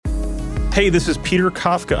Hey, this is Peter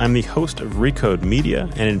Kafka. I'm the host of Recode Media,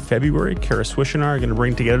 and in February, Kara Swish and I are going to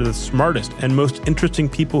bring together the smartest and most interesting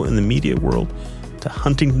people in the media world to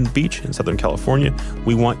Huntington Beach in Southern California.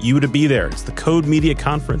 We want you to be there. It's the Code Media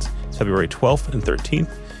Conference. It's February 12th and 13th.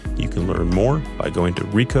 You can learn more by going to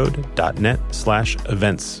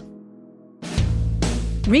recode.net/events.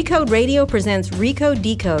 Recode Radio presents Recode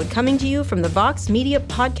Decode, coming to you from the Vox Media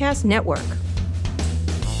Podcast Network.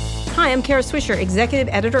 Hi, I'm Kara Swisher, executive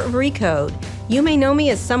editor of Recode. You may know me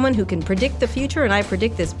as someone who can predict the future, and I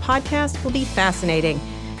predict this podcast will be fascinating.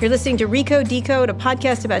 You're listening to Recode Decode, a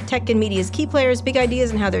podcast about tech and media's key players, big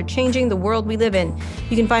ideas, and how they're changing the world we live in.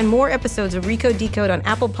 You can find more episodes of Recode Decode on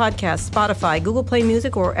Apple Podcasts, Spotify, Google Play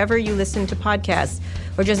Music, or wherever you listen to podcasts.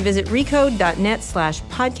 Or just visit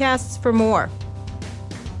recode.net/podcasts for more.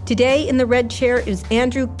 Today in the red chair is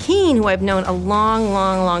Andrew Keen, who I've known a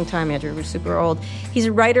long time. Andrew, we're super old. He's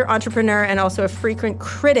a writer, entrepreneur, and also a frequent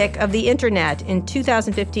critic of the internet. In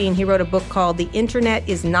 2015, he wrote a book called The Internet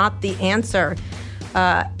Is Not the Answer.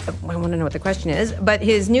 I want to know what the question is, but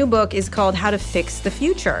his new book is called How to Fix the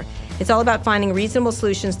Future. It's all about finding reasonable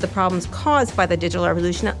solutions to the problems caused by the digital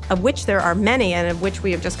revolution, of which there are many, and of which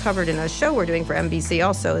we have just covered in a show we're doing for NBC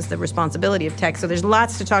also, is the responsibility of tech. So there's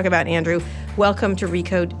lots to talk about, Andrew. Welcome to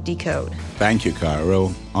Recode Decode. Thank you, Cara.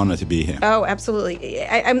 Real honor to be here. Oh, absolutely.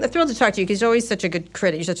 I'm thrilled to talk to you because you're always such a good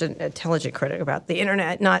critic. You're such an intelligent critic about the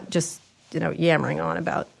internet, not just, yammering on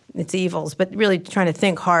about its evils, but really trying to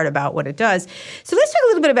think hard about what it does. So let's talk a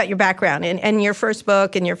little bit about your background and your first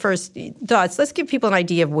book and your first thoughts. Let's give people an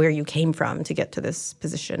idea of where you came from to get to this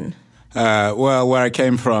position. Well, where I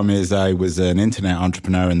came from is I was an internet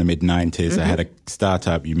entrepreneur in the mid-90s. Mm-hmm. I had a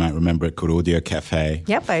startup, you might remember it, called Audio Cafe.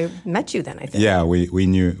 Yep, I met you then, I think. Yeah, we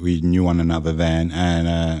knew one another then.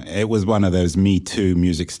 And it was one of those Me Too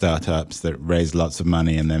music startups that raised lots of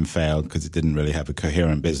money and then failed because it didn't really have a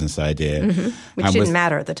coherent business idea. Mm-hmm. Which didn't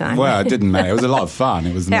matter at the time. Well, it didn't matter. It was a lot of fun.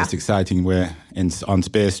 It was the most exciting. We're on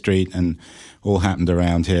Spear Street and all happened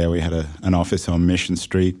around here. We had an office on Mission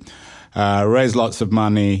Street. Raised lots of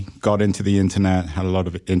money, got into the internet, had a lot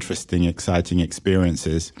of interesting, exciting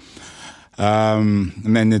experiences. And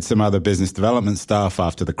then did some other business development stuff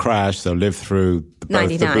after the crash. So lived through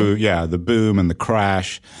the boom and the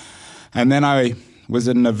crash. And then I was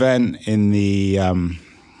at an event in the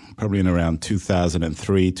probably in around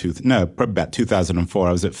 2003, probably about 2004.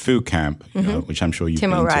 I was at Foo Camp, which I'm sure you've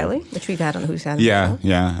been to. Tim O'Reilly, which we've had on Who's Had It.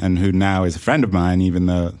 Yeah, and who now is a friend of mine, even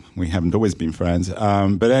though we haven't always been friends.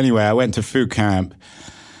 But anyway, I went to Foo Camp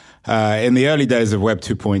in the early days of Web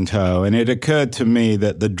 2.0, and it occurred to me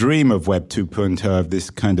that the dream of Web 2.0, of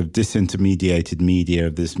this kind of disintermediated media,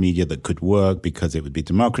 of this media that could work because it would be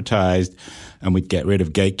democratized and we'd get rid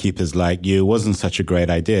of gatekeepers like you, wasn't such a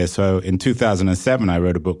great idea. So in 2007, I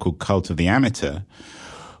wrote a book called Cult of the Amateur,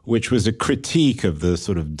 which was a critique of the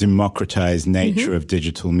sort of democratized nature of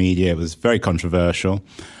digital media. It was very controversial.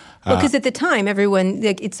 Well, because at the time, everyone,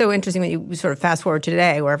 it's so interesting when you sort of fast forward to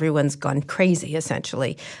today where everyone's gone crazy,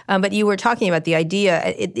 essentially. But you were talking about the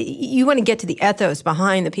idea, you want to get to the ethos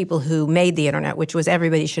behind the people who made the internet, which was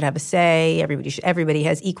everybody should have a say, everybody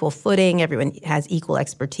has equal footing, everyone has equal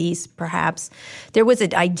expertise, perhaps. There was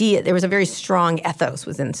an idea, there was a very strong ethos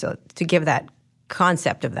within, so to give that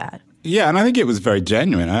concept of that. Yeah, and I think it was very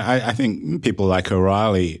genuine. I think people like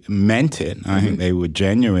O'Reilly meant it. I think they were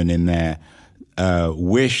genuine in their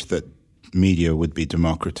wish that media would be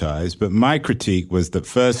democratized. But my critique was that,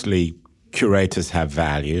 firstly, curators have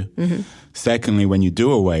value. Mm-hmm. Secondly, when you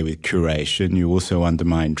do away with curation, you also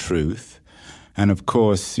undermine truth. And of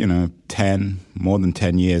course, more than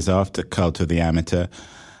 10 years after Cult of the Amateur,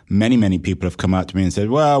 many people have come up to me and said,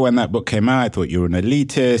 well, when that book came out, I thought you were an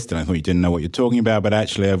elitist and I thought you didn't know what you're talking about. But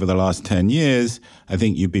actually, over the last 10 years, I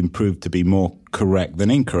think you've been proved to be more correct than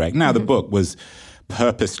incorrect. Now, the book was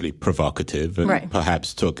purposely provocative and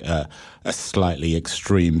perhaps took a slightly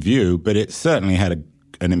extreme view, but it certainly had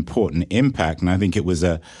an important impact. And I think it was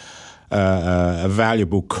a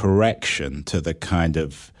valuable correction to the kind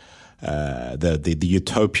of the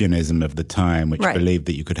utopianism of the time, which believed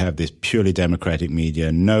that you could have this purely democratic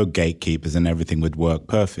media, no gatekeepers, and everything would work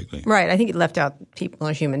perfectly. Right. I think it left out people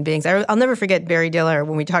are human beings. I'll never forget Barry Diller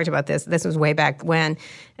when we talked about this. This was way back when.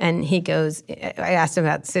 And he goes, I asked him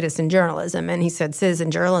about citizen journalism, and he said, citizen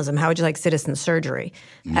journalism, how would you like citizen surgery?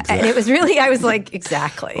 And it was really, I was like,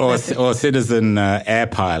 exactly. Or citizen air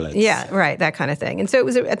pilots. Yeah, right, that kind of thing. And so it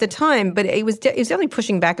was at the time, but it was definitely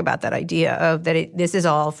pushing back about that idea of that this is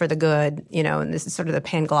all for the good good, and this is sort of the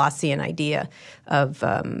Panglossian idea of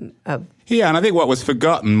Yeah, and I think what was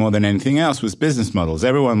forgotten more than anything else was business models.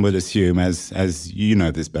 Everyone would assume, as you know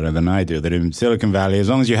this better than I do, that in Silicon Valley, as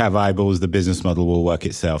long as you have eyeballs, the business model will work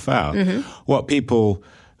itself out. Mm-hmm. What people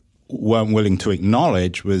weren't willing to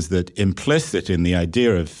acknowledge was that implicit in the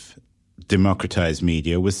idea of democratized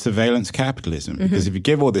media was surveillance capitalism. Mm-hmm. Because if you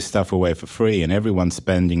give all this stuff away for free and everyone's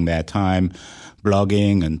spending their time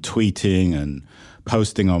blogging and tweeting and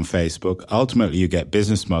posting on Facebook, ultimately you get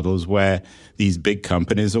business models where these big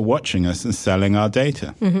companies are watching us and selling our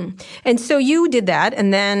data. Mm-hmm. And so you did that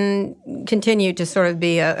and then continued to sort of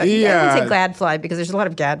be I wouldn't say gadfly because there's a lot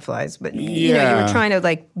of gadflies, but you were trying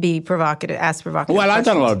to be provocative, ask provocative questions. I've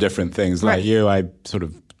done a lot of different things. Like you, I sort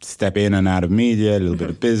of step in and out of media, a little bit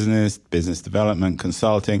of business development,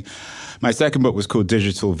 consulting. My second book was called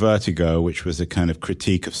Digital Vertigo, which was a kind of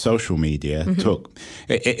critique of social media. Mm-hmm.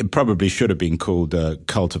 It probably should have been called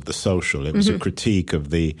Cult of the Social. It was a critique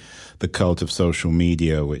of the cult of social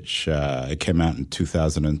media, which it came out in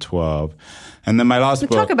 2012. And then my last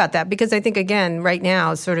book... Talk about that, because I think, again, right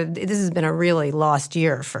now, sort of, this has been a really lost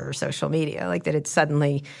year for social media, like that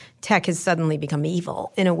tech has suddenly become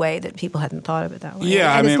evil in a way that people hadn't thought of it that way.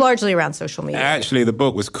 Yeah, and it's largely around social media. Actually, the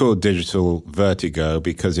book was called Digital Vertigo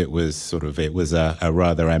because it was a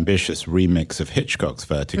rather ambitious remix of Hitchcock's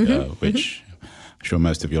Vertigo, which I'm sure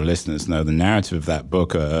most of your listeners know the narrative of that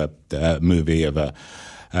book, a movie of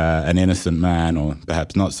an innocent man, or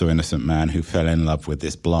perhaps not so innocent man, who fell in love with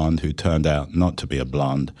this blonde who turned out not to be a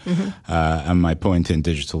blonde. Mm-hmm. And my point in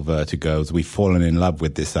Digital Vertigo is we've fallen in love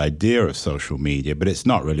with this idea of social media, but it's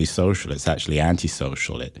not really social. It's actually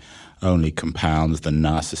antisocial. It only compounds the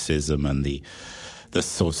narcissism and the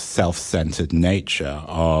sort of self-centered nature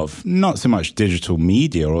of not so much digital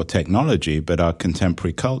media or technology, but our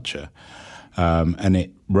contemporary culture. And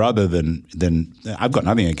it, rather than I've got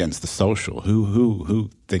nothing against the social. Who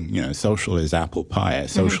think social is apple pie,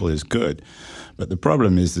 social is good, but the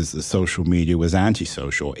problem is that social media is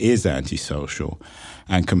antisocial,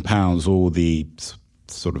 and compounds all the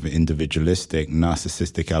sort of individualistic,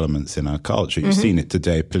 narcissistic elements in our culture. You've seen it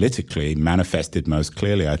today politically, manifested most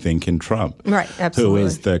clearly, I think, in Trump, right? Absolutely, who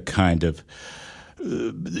is the kind of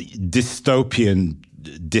dystopian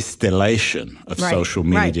distillation of social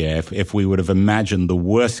media. Right. If we would have imagined the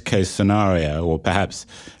worst case scenario, or perhaps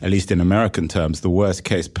at least in American terms, the worst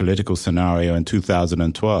case political scenario in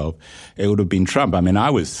 2012, it would have been Trump. I mean,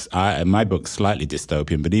 my book's slightly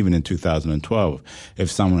dystopian, but even in 2012, if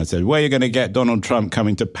someone had said, well, you're going to get Donald Trump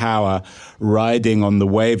coming to power, riding on the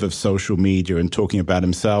wave of social media and talking about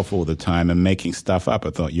himself all the time and making stuff up, I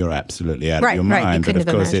thought, you're absolutely out of your mind. But of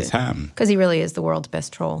course, it's him. Because he really is the world's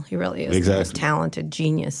best troll. He really is the most talented,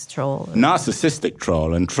 genius troll. Narcissistic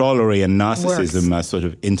troll, and trollery and narcissism are sort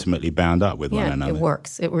of intimately bound up with one another. It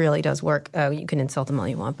works. It really does work. You can insult him all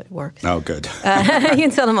you want, but it works. Oh, good. You can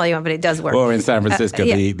insult him all you want, but it does work. Or in San Francisco,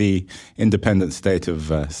 the independent state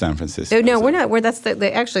of San Francisco. No, we're not. That's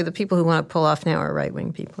actually the people who want to pull off now are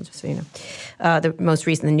right-wing people, just so you know. The most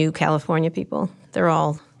recent, the new California people, they're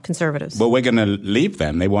all conservatives. Well, we're going to leave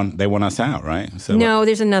them. They want us out, right? So no,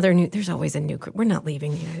 there's always a new group. We're not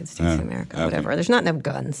leaving the United States of America, whatever. There's not enough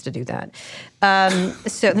guns to do that.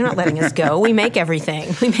 So they're not letting us go. We make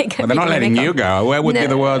everything. Well, they're not letting you go. Where would be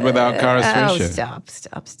the world without Kara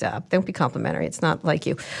Swisher? Stop. Don't be complimentary. It's not like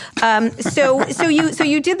you. So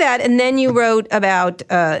you did that, and then you wrote about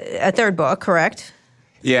a third book, correct?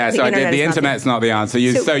 Yeah, so I did. The Internet's not the answer.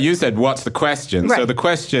 So you said, what's the question? Right. So the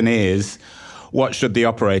question is, what should the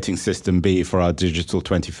operating system be for our digital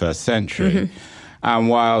 21st century? Mm-hmm. And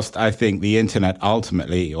whilst I think the Internet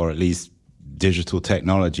ultimately, or at least digital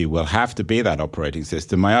technology, will have to be that operating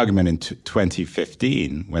system, my argument in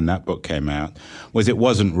 2015, when that book came out, was it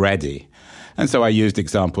wasn't ready. And so I used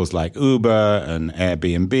examples like Uber and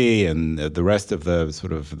Airbnb and the rest of the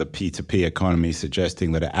sort of the P2P economy,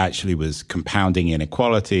 suggesting that it actually was compounding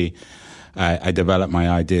inequality. I developed my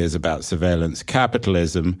ideas about surveillance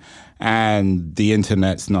capitalism, and the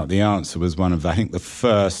Internet's not the answer was one of, I think, the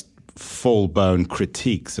first full-blown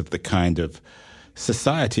critiques of the kind of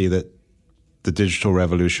society that the digital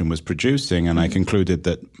revolution was producing. And I concluded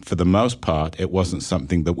that for the most part, it wasn't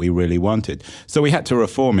something that we really wanted. So we had to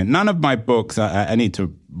reform it. None of my books, I need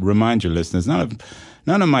to remind your listeners, none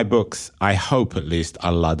of my books, I hope at least,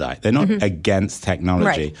 are Luddite. They're not against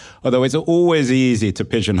technology. Right. Although it's always easy to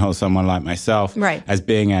pigeonhole someone like myself as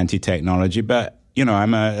being anti-technology. But,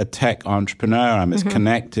 I'm a tech entrepreneur. I'm as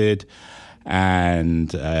connected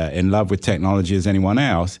and in love with technology as anyone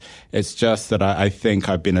else. It's just that I think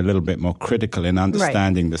I've been a little bit more critical in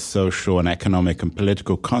understanding the social and economic and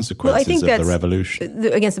political consequences of the revolution.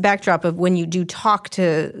 Against the backdrop of when you do talk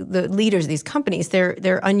to the leaders of these companies,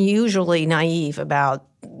 they're unusually naive about.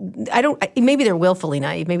 Maybe they're willfully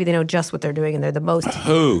naive. Maybe they know just what they're doing, and they're the most.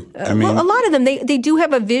 Who? I mean, a lot of them. They do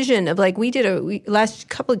have a vision of, like, we did last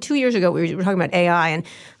 2 years ago. We were talking about AI, and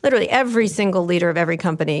literally every single leader of every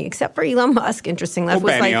company, except for Elon Musk, interestingly,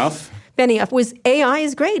 was Benioff was AI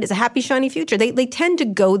is great. It's a happy, shiny future. They tend to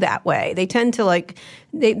go that way. They tend to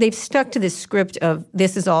they've stuck to this script of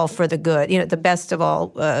this is all for the good. The best of all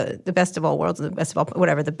worlds, and the best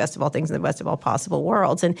of all things, and the best of all possible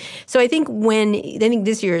worlds. And so I think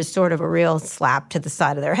this year is sort of a real slap to the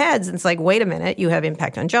side of their heads. And it's like, wait a minute, you have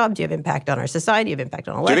impact on jobs, you have impact on our society, you have impact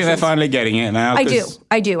on elections. Do you think they're finally getting it now? I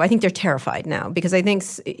do. I think they're terrified now because I think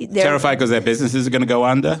they're terrified because their businesses are going to go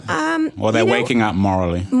under, or they're waking up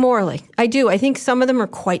morally. Morally, I do. I think some of them are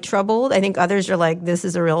quite troubled. I think others are like, this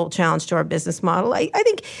is a real challenge to our business model. I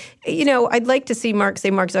think, I'd like to see Mark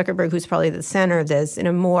Zuckerberg, who's probably the center of this,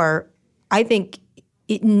 I think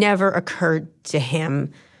it never occurred to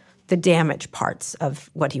him the damage parts of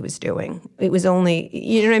what he was doing. It was only,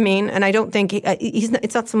 you know what I mean? And I don't think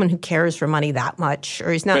it's not someone who cares for money that much,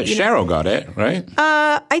 or he's not. But Cheryl got it, right?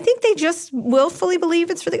 I think they just willfully believe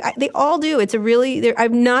it's for they all do. It's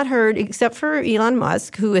I've not heard, except for Elon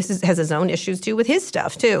Musk, who has his own issues too with his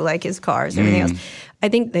stuff too, like his cars and everything else. I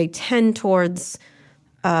think they tend towards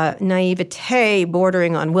naivete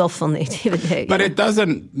bordering on willful naivete. But it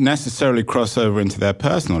doesn't necessarily cross over into their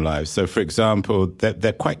personal lives. So, for example,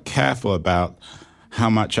 they're quite careful about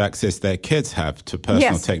how much access their kids have to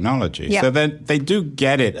personal technology. Yeah. So they do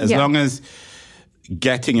get it as long as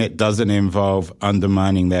getting it doesn't involve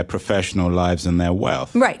undermining their professional lives and their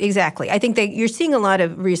wealth. Right, exactly. I think you're seeing a lot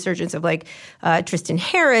of resurgence of Tristan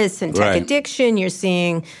Harris and tech addiction. You're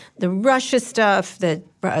seeing the Russia stuff,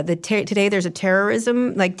 today there's a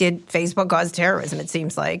terrorism. Did Facebook cause terrorism? It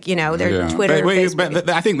seems like, Twitter, Facebook. But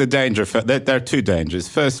I think the danger, there are two dangers.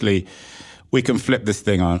 Firstly, we can flip this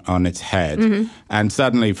thing on its head, and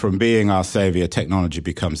suddenly from being our savior, technology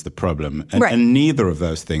becomes the problem. And neither of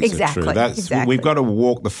those things are true. We've got to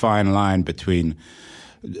walk the fine line between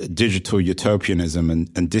digital utopianism and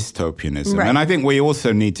dystopianism. Right. And I think we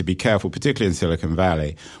also need to be careful, particularly in Silicon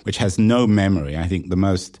Valley, which has no memory. I think the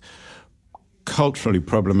most culturally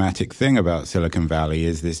problematic thing about Silicon Valley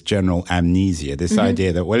is this general amnesia, this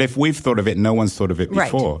idea that, if we've thought of it, no one's thought of it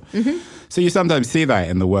before. Right. So you sometimes see that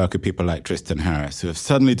in the work of people like Tristan Harris, who have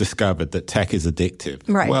suddenly discovered that tech is addictive.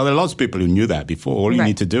 Right. Well, there are lots of people who knew that before. All you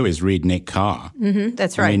need to do is read Nick Carr.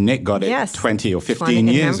 That's right. I mean, Nick got it 20 or 15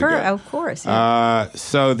 years ago. Of course. Yeah.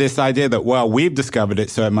 So this idea that, we've discovered it,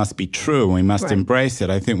 so it must be true, and we must embrace it,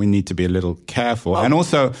 I think we need to be a little careful. And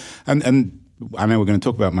also, and I know we're going to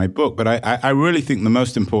talk about my book, but I really think the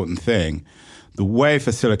most important thing, the way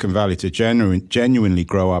for Silicon Valley to genuinely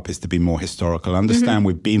grow up is to be more historical. Understand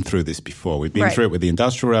we've been through this before. We've been through it with the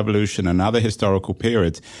Industrial Revolution and other historical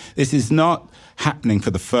periods. This is not happening for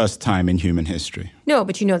the first time in human history. No,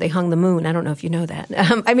 but they hung the moon. I don't know if you know that.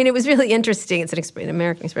 It was really interesting. It's an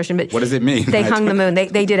American expression, but what does it mean? They hung the moon.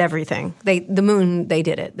 They did everything. The moon. They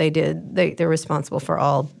did it. They're responsible for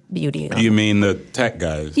all beauty. You mean the tech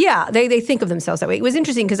guys? Yeah, they think of themselves that way. It was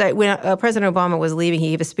interesting because when President Obama was leaving,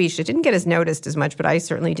 he gave a speech that didn't get as noticed as much, but I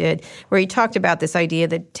certainly did, where he talked about this idea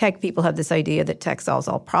that tech people have this idea that tech solves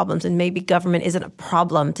all problems, and maybe government isn't a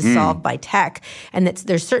problem to solve by tech, and that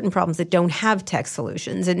there's certain problems that don't have tech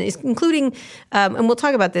solutions, and including, and we'll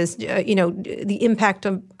talk about this, the impact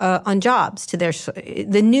on jobs.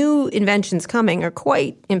 The new inventions coming are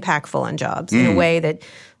quite impactful on jobs in a way that,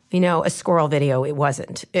 a squirrel video, it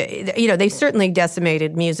wasn't. They've certainly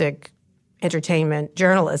decimated music, entertainment,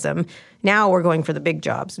 journalism. Now we're going for the big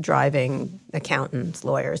jobs, driving, accountants,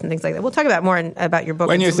 lawyers, and things like that. We'll talk about your book.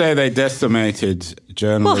 When you say they decimated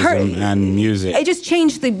journalism and music. It just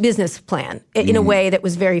changed the business plan in a way that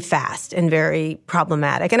was very fast and very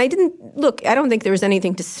problematic. And I don't think there was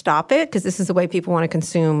anything to stop it, because this is the way people want to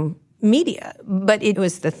consume media, but it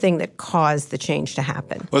was the thing that caused the change to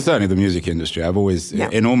happen. Well, certainly the music industry. I've always,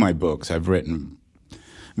 in all my books, I've written,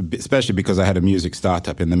 especially because I had a music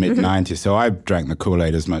startup in the mid-'90s, so I drank the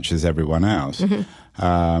Kool-Aid as much as everyone else.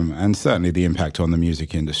 And certainly the impact on the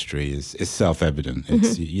music industry is self-evident.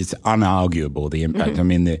 It's unarguable, the impact. I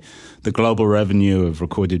mean, the global revenue of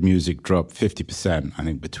recorded music dropped 50%, I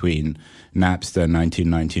think, between Napster in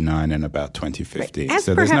 1999 and about 2015. Right.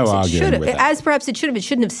 So there's no arguing with that. As perhaps it should have. It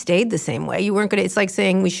shouldn't have stayed the same way. You weren't going to. It's like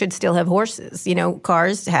saying we should still have horses.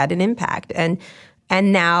 Cars had an impact, and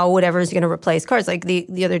and now whatever is going to replace cars. Like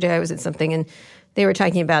the other day I was at something and they were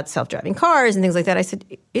talking about self-driving cars and things like that. I said,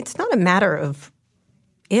 it's not a matter of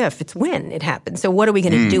if, it's when it happens. So what are we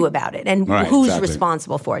going to do about it? And who's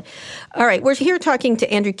responsible for it? All right, we're here talking to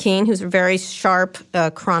Andrew Keen, who's a very sharp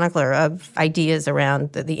chronicler of ideas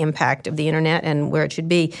around the impact of the internet and where it should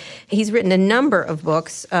be. He's written a number of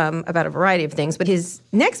books about a variety of things, but his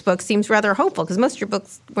next book seems rather hopeful because most of your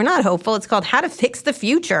books were not hopeful. It's called How to Fix the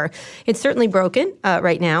Future. It's certainly broken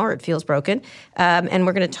right now, or it feels broken. And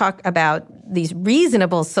we're going to talk about these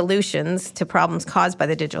reasonable solutions to problems caused by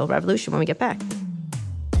the digital revolution when we get back.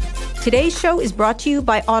 Today's show is brought to you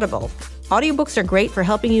by Audible. Audiobooks are great for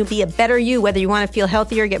helping you be a better you, whether you want to feel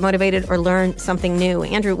healthier, get motivated, or learn something new.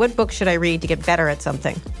 Andrew, what book should I read to get better at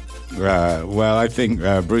something? Well, I think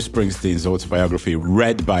Bruce Springsteen's autobiography,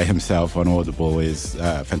 read by himself on Audible, is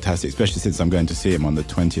fantastic, especially since I'm going to see him on the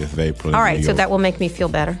 20th of April. All right, so that will make me feel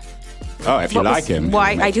better. Oh, if you like him.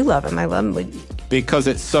 Why? I do love him. I love him. Because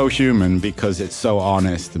it's so human, because it's so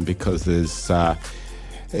honest, and because there's...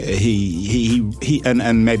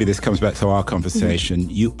 and maybe this comes back to our conversation,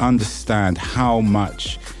 you understand how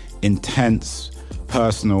much intense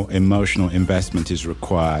personal, emotional investment is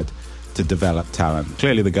required to develop talent.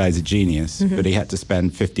 Clearly the guy's a genius, but he had to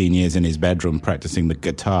spend 15 years in his bedroom practicing the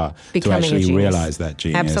guitar to actually realize that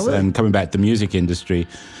genius. Absolutely. And coming back to the music industry,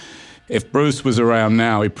 if Bruce was around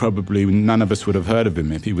now, none of us would have heard of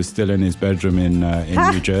him. If he was still in his bedroom in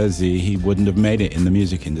New Jersey, he wouldn't have made it in the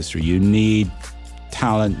music industry. You need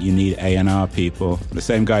talent, you need A&R people. The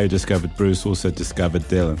same guy who discovered Bruce also discovered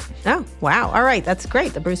Dylan. Oh, wow. All right, that's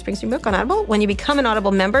great. The Bruce Springsteen book on Audible. When you become an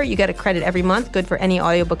Audible member, you get a credit every month, good for any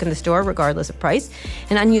audiobook in the store, regardless of price.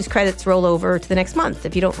 And unused credits roll over to the next month.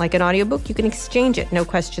 If you don't like an audiobook, you can exchange it, no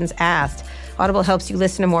questions asked. Audible helps you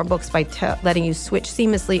listen to more books by letting you switch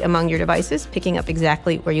seamlessly among your devices, picking up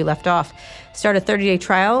exactly where you left off. Start a 30-day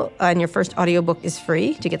trial, and your first audiobook is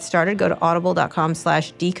free. To get started, go to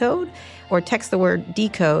audible.com/decode or text the word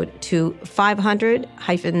decode to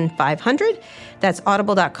 500-500. That's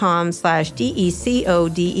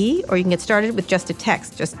audible.com/DECODE, or you can get started with just a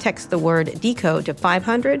text. Just text the word decode to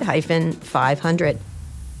 500-500.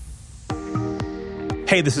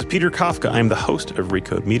 Hey, this is Peter Kafka. I'm the host of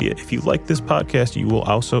Recode Media. If you like this podcast, you will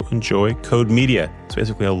also enjoy Code Media. It's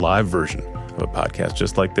basically a live version of a podcast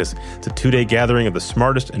just like this. It's a 2-day gathering of the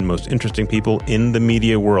smartest and most interesting people in the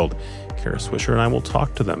media world. Kara Swisher and I will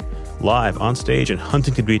talk to them live on stage in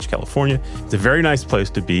Huntington Beach, California. It's a very nice place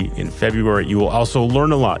to be in February. You will also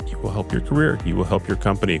learn a lot. You will help your career. You will help your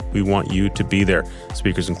company. We want you to be there.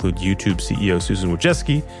 Speakers include YouTube CEO Susan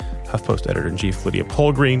Wojcicki, HuffPost Editor-in-Chief Lydia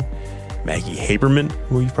Polgreen, Maggie Haberman,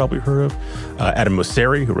 who you've probably heard of, Adam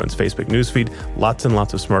Mosseri, who runs Facebook Newsfeed, lots and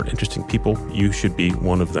lots of smart, interesting people. You should be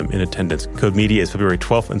one of them in attendance. Code Media is February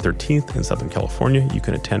 12th and 13th in Southern California. You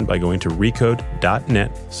can attend by going to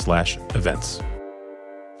recode.net/events.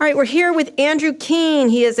 All right, we're here with Andrew Keen.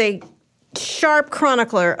 He is a sharp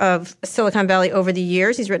chronicler of Silicon Valley over the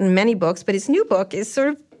years. He's written many books, but his new book is sort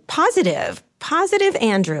of positive. Positive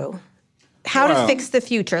Andrew. How to fix the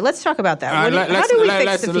future. Let's talk about that. How do we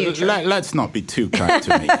fix the future? Let's not be too kind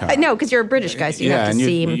to me, Carl. No, because you're a British guy, so you have to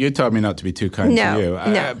seem... you told me not to be too kind to you.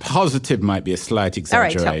 No. Positive might be a slight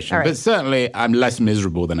exaggeration, all right. But certainly I'm less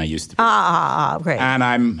miserable than I used to be. Great. And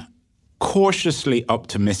I'm cautiously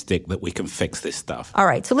optimistic that we can fix this stuff. All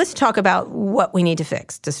right, so let's talk about what we need to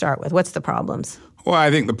fix to start with. What's the problems? Well, I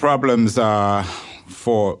think the problems are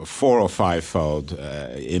four or fivefold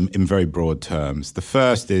in very broad terms. The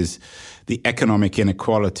first is the economic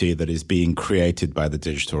inequality that is being created by the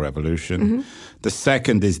digital revolution. Mm-hmm. The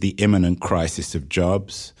second is the imminent crisis of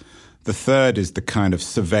jobs. The third is the kind of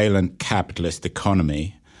surveillance capitalist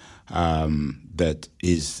economy that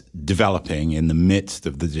is developing in the midst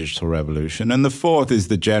of the digital revolution. And the fourth is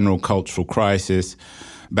the general cultural crisis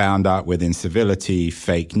bound up with incivility,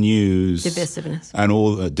 fake news, divisiveness, and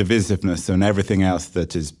all divisiveness and everything else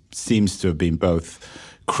that seems to have been both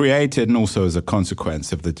created and also as a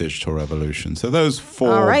consequence of the digital revolution. So those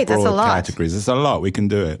four broad categories. It's a lot. We can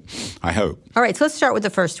do it, I hope. All right, so let's start with the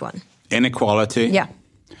first one. Inequality. Yeah.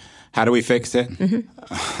 How do we fix it? Mm-hmm.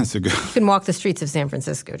 That's a good... You can walk the streets of San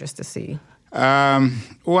Francisco just to see.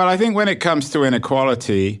 Well, I think when it comes to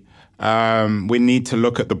inequality, we need to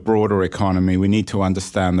look at the broader economy. We need to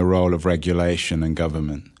understand the role of regulation and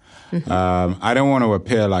government. Mm-hmm. I don't want to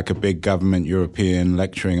appear like a big government European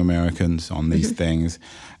lecturing Americans on these things.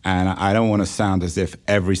 And I don't want to sound as if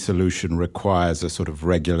every solution requires a sort of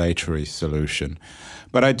regulatory solution.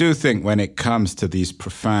 But I do think when it comes to these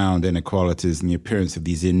profound inequalities and the appearance of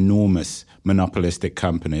these enormous monopolistic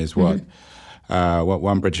companies, what what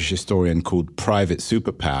one British historian called private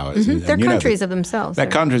superpowers. Mm-hmm. They're countries of themselves. They're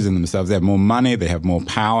countries in themselves. They have more money, they have more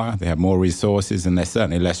power, they have more resources, and they're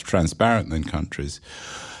certainly less transparent than countries.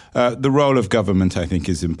 The role of government, I think,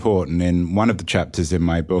 is important. In one of the chapters in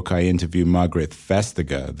my book, I interview Margaret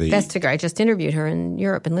Vestager. Vestager, I just interviewed her in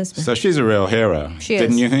Europe, in Lisbon. So she's a real hero,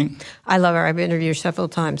 didn't you think? I love her. I've interviewed her several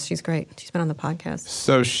times. She's great. She's been on the podcast.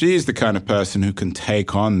 So she's the kind of person who can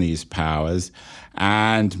take on these powers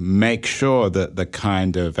and make sure that the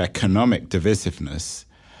kind of economic divisiveness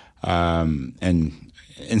and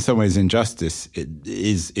in some ways injustice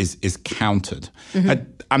is countered.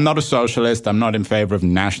 Mm-hmm. I'm not a socialist. I'm not in favor of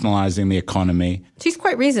nationalizing the economy. She's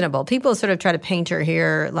quite reasonable. People sort of try to paint her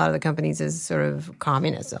here, a lot of the companies, as sort of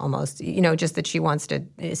communist almost, just that she wants to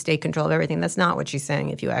state control of everything. That's not what she's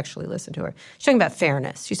saying if you actually listen to her. She's talking about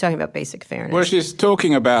fairness. She's talking about basic fairness. Well, she's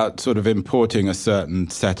talking about sort of importing a certain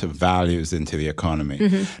set of values into the economy.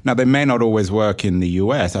 Mm-hmm. Now, they may not always work in the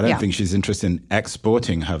U.S. I don't think she's interested in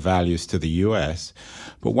exporting her values to the U.S.,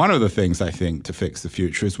 but one of the things I think to fix the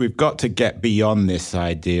future is we've got to get beyond this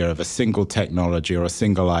idea of a single technology or a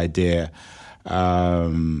single idea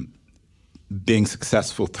being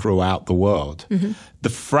successful throughout the world. Mm-hmm. The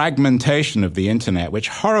fragmentation of the internet, which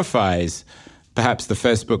horrifies perhaps the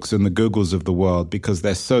Facebooks and the Googles of the world because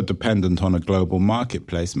they're so dependent on a global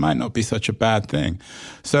marketplace, might not be such a bad thing.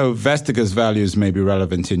 So Vestager's values may be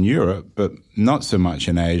relevant in Europe, but not so much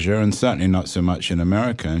in Asia and certainly not so much in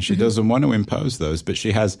America. And she doesn't want to impose those, but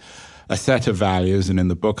she has a set of values. And in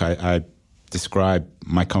the book, I describe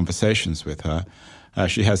my conversations with her.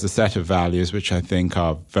 She has a set of values which I think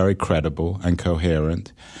are very credible and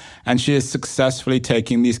coherent. And she is successfully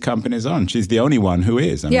taking these companies on. She's the only one who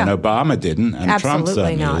is. I mean, Obama didn't, and Trump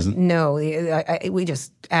certainly isn't. No, we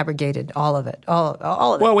just abrogated all of it, all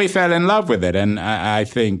of it. Well, we fell in love with it, and I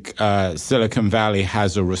think Silicon Valley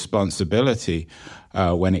has a responsibility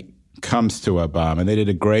when it comes to Obama. They did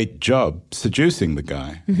a great job seducing the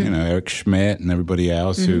guy. Mm-hmm. Eric Schmidt and everybody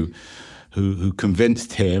else who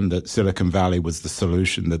convinced him that Silicon Valley was the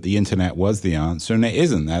solution, that the internet was the answer, and it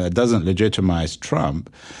isn't. That doesn't legitimize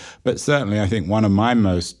Trump. But certainly I think one of my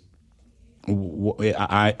most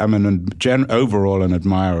I'm overall an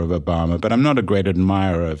admirer of Obama, but I'm not a great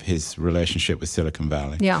admirer of his relationship with Silicon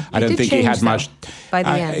Valley. Yeah, I don't think he had much. By the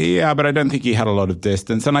end. Yeah, but I don't think he had a lot of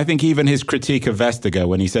distance. And I think even his critique of Vestager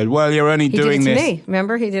when he said, "Well, you're only doing this." He did it to me.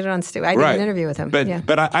 Remember, he did it on Stu. I did an interview with him.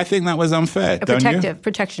 But I think that was unfair.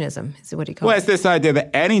 Protectionism is what he called it. Well, it's this idea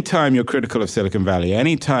that any time you're critical of Silicon Valley,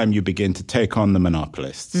 any time you begin to take on the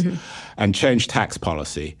monopolists and change tax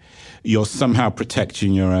policy, you're somehow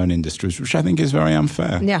protecting your own industries, which I think is very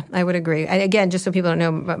unfair. Yeah, I would agree. And again, just so people don't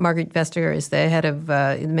know, Margaret Vestager is the head of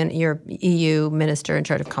your EU minister in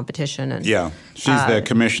charge of competition. And, she's the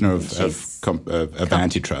commissioner of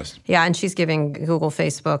antitrust. Yeah, and she's giving Google,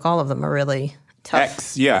 Facebook, all of them are really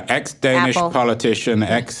tough. Ex-Danish politician,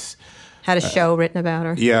 had a show written about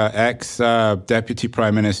her. Ex-deputy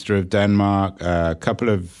prime minister of Denmark, a couple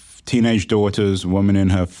of teenage daughters, a woman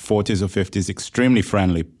in her 40s or 50s, extremely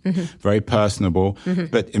friendly, very personable,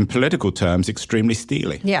 but in political terms, extremely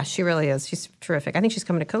steely. Yeah, she really is. She's terrific. I think she's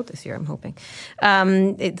coming to Code this year, I'm hoping.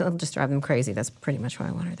 It'll just drive them crazy. That's pretty much why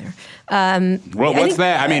I want her there. What's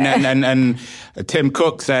there? I mean, and Tim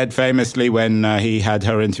Cook said famously when he had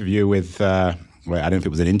her interview with... I don't know if it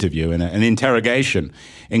was an interview, an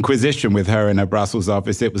inquisition with her in her Brussels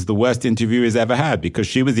office. It was the worst interview he's ever had because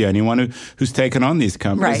she was the only one who's taken on these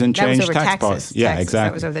companies and changed tax policy. Yeah, exactly.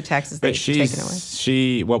 That was over the taxes they've taken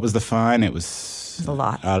away. What was the fine? It was a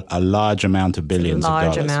lot. A large amount of billions of dollars. A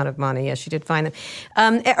large amount of money. Yes, she did fine them.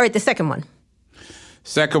 All right, the second one.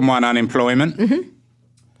 Second one, unemployment.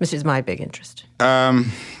 Which is my big interest.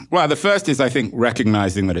 Well, the first is, I think,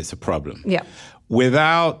 recognizing that it's a problem. Yeah.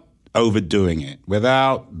 Without overdoing it,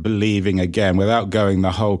 without believing again, without going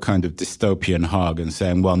the whole kind of dystopian hog and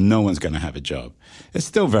saying, well, no one's going to have a job. It's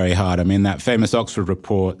still very hard. I mean, that famous Oxford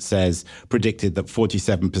report predicted that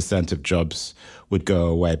 47% of jobs would go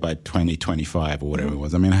away by 2025 or whatever it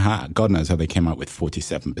was. I mean, God knows how they came up with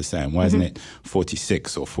 47%. Why isn't it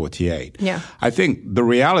 46 or 48? Yeah. I think the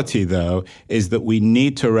reality, though, is that we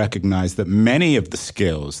need to recognize that many of the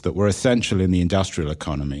skills that were essential in the industrial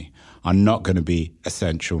economy are not going to be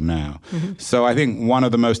essential now. So I think one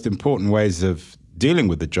of the most important ways of dealing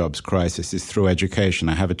with the jobs crisis is through education.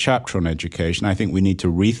 I have a chapter on education. I think we need to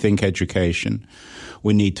rethink education.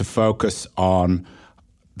 We need to focus on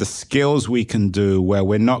the skills we can do where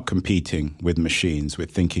we're not competing with machines, with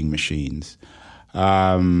thinking machines.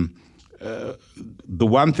 The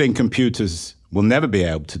one thing computers will never be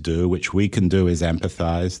able to do, which we can do, is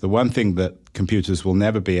empathize. The one thing that computers will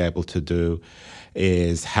never be able to do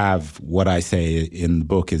is have what I say in the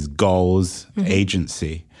book is goals,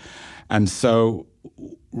 agency. And so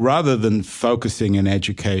rather than focusing in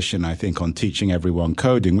education, I think, on teaching everyone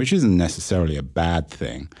coding, which isn't necessarily a bad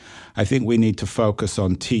thing, I think we need to focus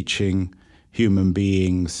on teaching human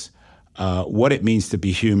beings what it means to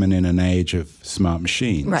be human in an age of smart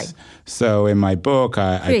machines. Right. So in my book,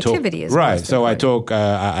 creativity is right. So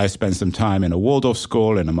I spend some time in a Waldorf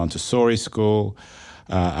school, in a Montessori school.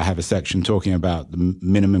 I have a section talking about the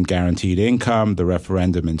minimum guaranteed income, the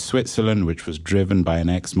referendum in Switzerland, which was driven by an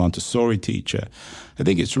ex-Montessori teacher. I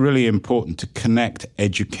think it's really important to connect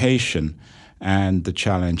education and the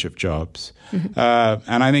challenge of jobs.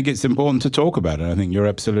 And I think it's important to talk about it. I think you're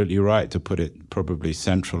absolutely right to put it probably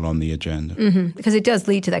central on the agenda. Because it does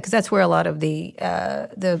lead to that, because that's where a lot of the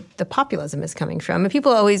populism is coming from. And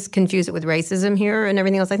people always confuse it with racism here and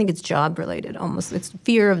everything else. I think it's job-related almost. It's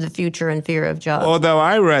fear of the future and fear of jobs. Although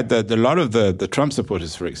I read that a lot of the Trump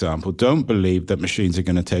supporters, for example, don't believe that machines are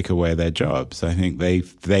going to take away their jobs. I think they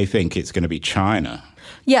think it's going to be China.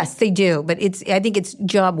 Yes, they do, but I think it's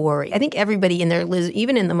job worry. I think everybody in their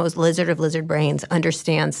even in the most lizard of lizard brains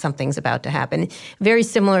understands something's about to happen. Very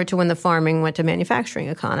similar to when the farming went to manufacturing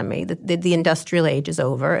economy. The industrial age is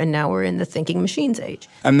over, and now we're in the thinking machines age.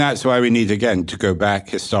 And that's why we need, again, to go back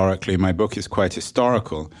historically. My book is quite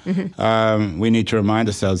historical. We need to remind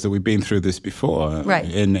ourselves that we've been through this before. Right.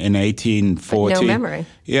 In 1840. But no memory.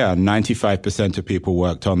 Yeah, 95% of people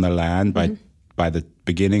worked on the land by the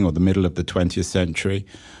beginning or the middle of the 20th century.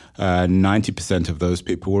 90% of those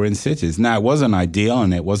people were in cities. Now, it wasn't ideal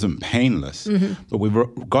and it wasn't painless, but we've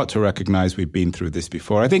got to recognize we've been through this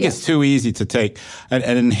before. I think it's too easy to take,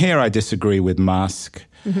 and here I disagree with Musk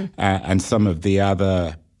and some of the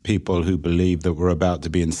other people who believe that we're about to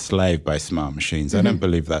be enslaved by smart machines. I don't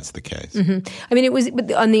believe that's the case. I mean,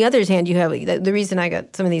 but on the other hand, you have the reason I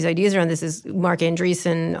got some of these ideas around this is Mark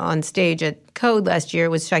Andreessen on stage at Code last year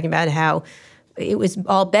was talking about how it was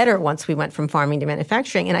all better once we went from farming to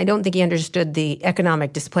manufacturing. And I don't think he understood the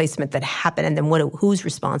economic displacement that happened and then who's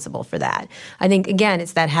responsible for that. I think, again,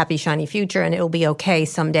 it's that happy, shiny future, and it'll be okay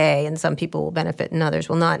someday, and some people will benefit and others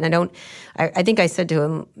will not. And I think I said to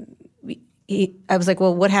him, I was like,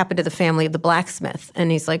 well, what happened to the family of the blacksmith?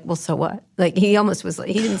 And he's like, well, so what? Like, he almost was like,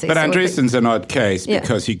 he didn't say But so. Andreessen's an odd case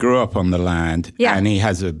because he grew up on the land and he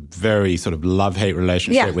has a very sort of love-hate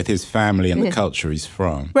relationship with his family and the culture he's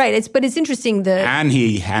from. Right. But it's interesting that... And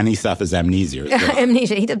he suffers amnesia as well.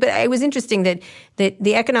 Amnesia. But it was interesting that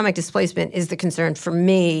the economic displacement is the concern for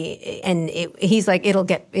me. And he's like, it'll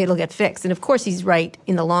get fixed. And of course, he's right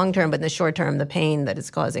in the long term, but in the short term, the pain that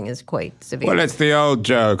it's causing is quite severe. Well, it's the old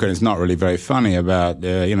joke, and it's not really very funny about,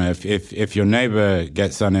 if your neighbor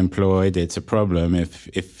gets unemployed, it's a problem.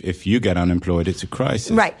 If you get unemployed, it's a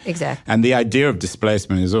crisis. Right, exactly. And the idea of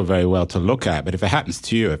displacement is all very well to look at, but if it happens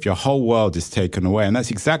to you, if your whole world is taken away, and that's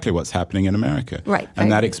exactly what's happening in America. Right.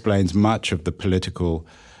 And that explains much of the political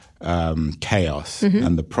chaos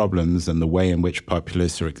and the problems and the way in which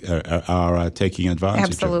populists are taking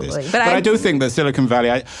advantage of this. But I do think that Silicon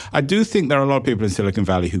Valley, I do think there are a lot of people in Silicon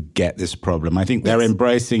Valley who get this problem. I think they're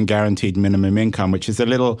embracing guaranteed minimum income, which is a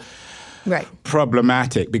little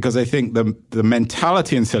problematic because I think the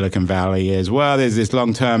mentality in Silicon Valley is, well, there's this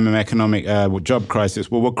long-term economic job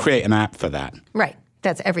crisis. Well, we'll create an app for that. Right.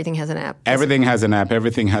 Everything has an app. Everything has an app.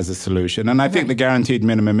 Everything has a solution. And I think the guaranteed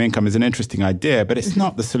minimum income is an interesting idea, but it's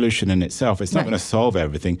not the solution in itself. It's not going to solve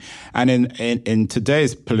everything. And in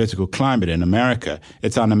today's political climate in America,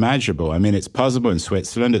 it's unimaginable. I mean, it's possible in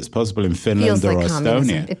Switzerland. It's possible in Finland or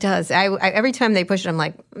Estonia. It does. I every time they push it, I'm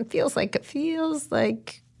like, it feels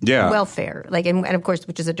like welfare, and of course,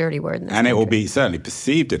 which is a dirty word. And it will be certainly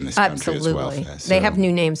perceived in this country as welfare. So. They have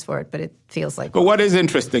new names for it, but it feels like. But what is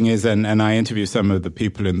interesting is, and I interview some of the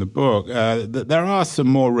people in the book, that there are some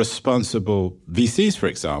more responsible VCs, for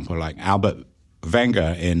example, like Albert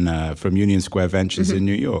Wenger from Union Square Ventures in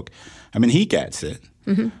New York. I mean, he gets it.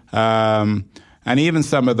 And even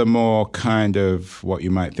some of the more kind of what you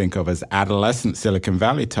might think of as adolescent Silicon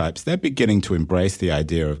Valley types, they're beginning to embrace the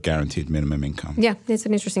idea of guaranteed minimum income. Yeah, it's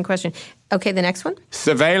an interesting question. Okay, the next one?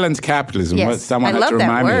 Surveillance capitalism. Yes. Someone had to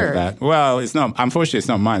remind me of that. Well, it's not. Unfortunately, it's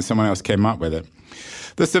not mine. Someone else came up with it.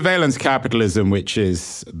 The surveillance capitalism, which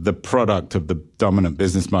is the product of the dominant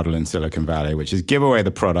business model in Silicon Valley, which is give away the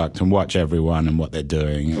product and watch everyone and what they're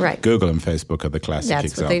doing. Right. Google and Facebook are the classic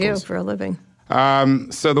examples. That's what they do for a living.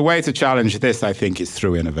 So the way to challenge this, I think, is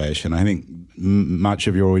through innovation. I think much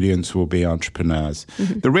of your audience will be entrepreneurs.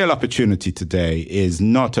 Mm-hmm. The real opportunity today is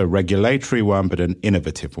not a regulatory one, but an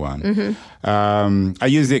innovative one. Mm-hmm. I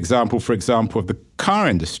use the example, for example, of the car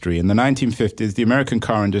industry. In the 1950s, the American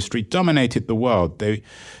car industry dominated the world.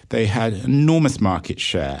 They had enormous market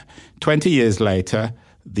share. 20 years later,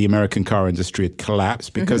 the American car industry had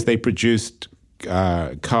collapsed because they produced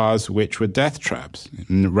cars which were death traps.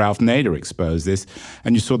 And Ralph Nader exposed this,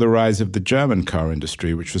 and you saw the rise of the German car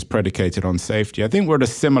industry, which was predicated on safety. I think we're at a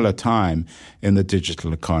similar time in the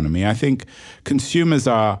digital economy. I think consumers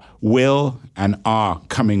will and are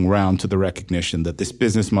coming round to the recognition that this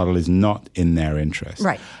business model is not in their interest.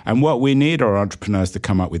 Right. And what we need are entrepreneurs to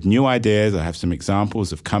come up with new ideas. I have some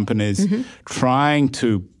examples of companies trying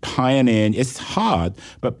to pioneer, it's hard,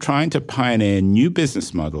 but trying to pioneer new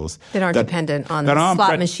business models that aren't dependent on the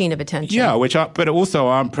slot machine of attention. Yeah, but also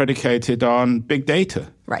aren't predicated on big data.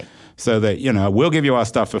 Right. So that, we'll give you our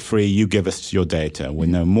stuff for free, you give us your data. We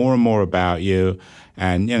know more and more about you.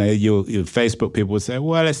 And, you Facebook people would say,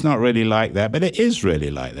 well, it's not really like that. But it is really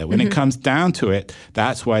like that. When it comes down to it,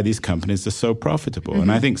 that's why these companies are so profitable.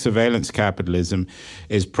 And I think surveillance capitalism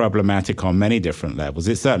is problematic on many different levels.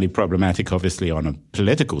 It's certainly problematic, obviously, on a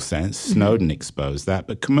political sense. Snowden exposed that.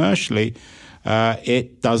 But commercially,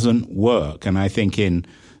 it doesn't work. And I think in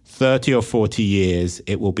 30 or 40 years,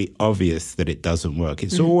 it will be obvious that it doesn't work.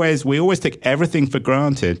 It's we always take everything for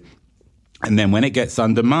granted. And then when it gets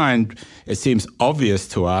undermined, it seems obvious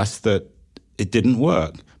to us that it didn't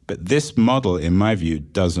work. But this model, in my view,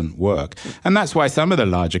 doesn't work. And that's why some of the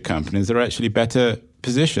larger companies are actually better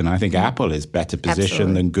positioned. I think Apple is better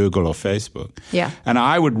positioned than Google or Facebook. Yeah. And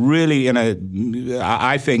I would really,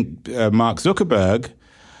 I think Mark Zuckerberg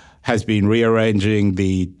has been rearranging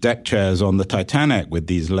the deck chairs on the Titanic with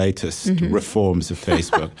these latest reforms of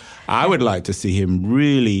Facebook. I would like to see him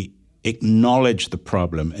really acknowledge the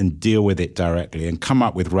problem and deal with it directly and come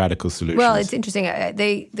up with radical solutions. Well, it's interesting.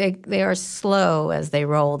 They are slow as they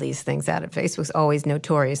roll these things out. Facebook's always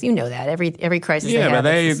notorious. You know that. Every crisis they have,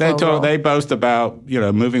 they boast about,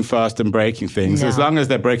 moving fast and breaking things. No. As long as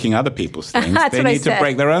they're breaking other people's things, they need to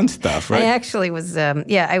break their own stuff, right? I actually was,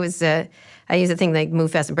 I use the thing, they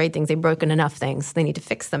move fast and break things. They've broken enough things. They need to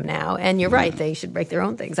fix them now. And you're right, they should break their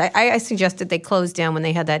own things. I suggested they close down when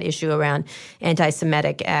they had that issue around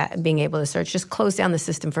anti-Semitic being able to search. Just close down the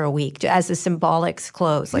system for a week as a symbolic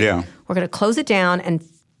close. We're going to close it down and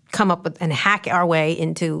come up with and hack our way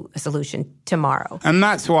into a solution tomorrow. And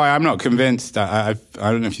that's why I'm not convinced. I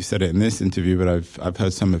don't know if you said it in this interview, but I've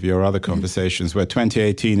heard some of your other conversations where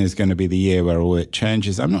 2018 is going to be the year where all it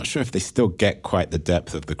changes. I'm not sure if they still get quite the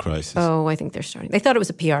depth of the crisis. Oh, I think they're starting. They thought it was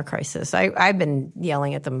a PR crisis. I've been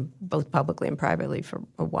yelling at them both publicly and privately for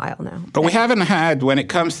a while now. But we haven't had, when it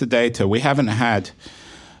comes to data,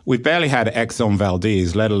 we've barely had Exxon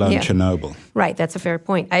Valdez, let alone Chernobyl. Right, that's a fair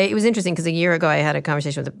point. It was interesting because a year ago I had a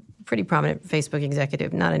conversation with a pretty prominent Facebook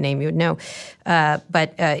executive, not a name you would know,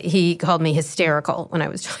 but he called me hysterical when I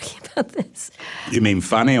was talking about this. You mean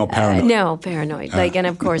funny or paranoid? No, paranoid. And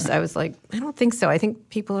of course I was like, I don't think so. I think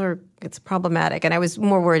it's problematic. And I was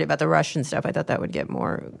more worried about the Russian stuff. I thought that would get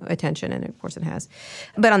more attention, and of course it has.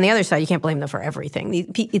 But on the other side, you can't blame them for everything.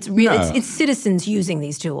 It's citizens using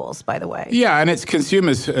these tools, by the way. Yeah, and it's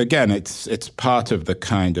consumers. Again, it's part of the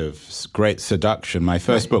kind of great seduction. My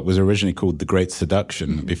first book was originally called The Great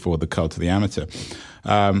Seduction, before The Cult of the Amateur.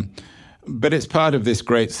 But it's part of this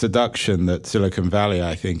great seduction that Silicon Valley,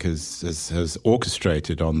 I think, has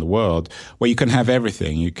orchestrated on the world, where you can have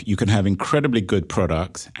everything. You can have incredibly good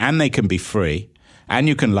products, and they can be free, and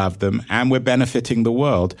you can love them, and we're benefiting the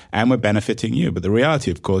world, and we're benefiting you. But the reality,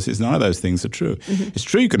 of course, is none of those things are true. It's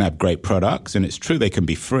true you can have great products, and it's true they can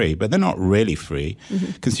be free, but they're not really free.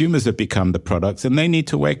 Consumers have become the products, and they need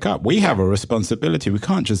to wake up. We have a responsibility. We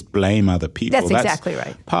can't just blame other people. That's exactly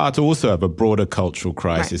right. Part also of a broader cultural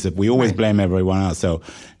crisis. If we always blame everyone else. So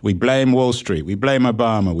we blame Wall Street, we blame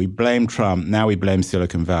Obama, we blame Trump, now we blame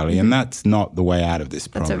Silicon Valley, and that's not the way out of this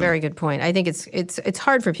problem. That's a very good point. I think it's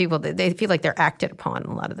hard for people. They feel like they're acted upon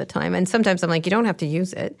a lot of the time. And sometimes I'm like, you don't have to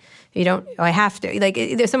use it. I have to. Like,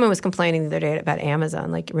 someone was complaining the other day about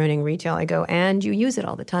Amazon, like ruining retail. I go, and you use it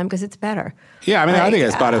all the time because it's better. Yeah, I mean, I think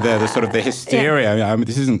it's part of the sort of the hysteria. Yeah. I mean,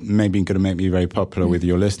 this isn't maybe going to make me very popular with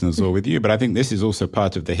your listeners or with you, but I think this is also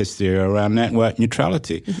part of the hysteria around network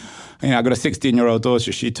neutrality. I've got a 16-year-old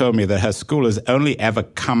daughter. She told me that her school has only ever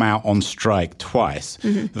come out on strike twice.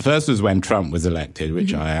 The first was when Trump was elected,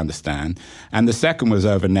 which I understand, and the second was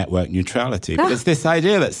over network neutrality. But it's this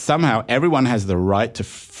idea that somehow everyone has the right to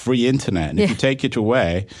free internet, and if you take it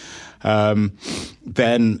away,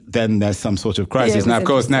 then there's some sort of crisis. Now, of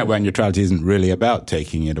course, network neutrality isn't really about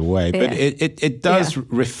taking it away, but it does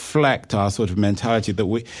reflect our sort of mentality that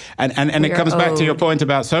and it comes back to your point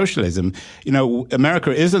about socialism.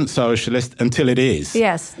 America isn't socialist until it is.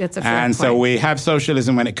 Yes, it's a fair And point. so we have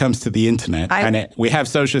socialism when it comes to the internet, we have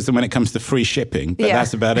socialism when it comes to free shipping, but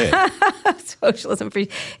that's about it. Socialism free.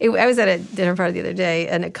 I was at a dinner party the other day,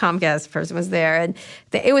 and a Comcast person was there, and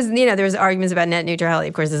it was, there was arguments about net neutrality.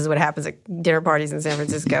 Of course, this is what happens at dinner parties in San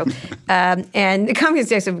Francisco. And the Comcast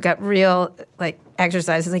executive got real,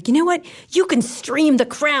 exercise. It's like, you know what? You can stream The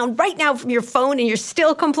Crown right now from your phone, and you're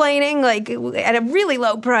still complaining, at a really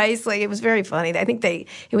low price. It was very funny. I think they'd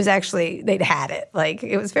had it.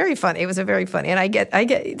 It was very funny. It was a very funny. And I get.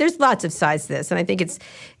 There's lots of sides to this, and I think it's.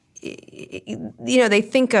 They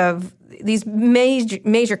think of these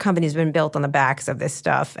major companies have been built on the backs of this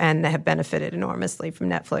stuff and have benefited enormously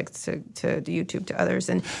from Netflix to YouTube to others.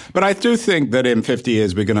 But I do think that in 50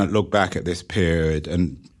 years we're going to look back at this period,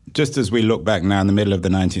 and just as we look back now in the middle of the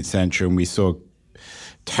 19th century and we saw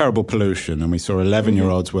terrible pollution and we saw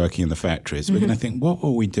 11-year-olds working in the factories, we're going to think, what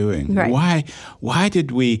were we doing? Right. Why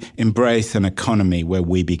did we embrace an economy where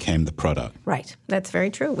we became the product? Right. That's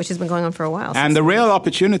very true, which has been going on for a while. And the real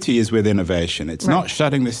opportunity is with innovation. It's not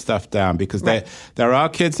shutting this stuff down, because there are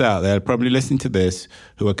kids out there probably listening to this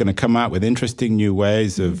who are going to come out with interesting new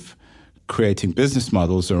ways of creating business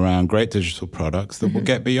models around great digital products that will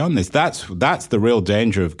get beyond this. That's the real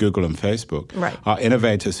danger of Google and Facebook. Right. Are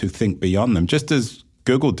innovators who think beyond them, just as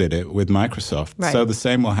Google did it with Microsoft. Right. So the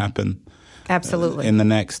same will happen absolutely in the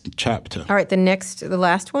next chapter. All right, the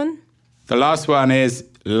last one? The last one is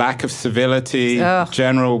lack of civility,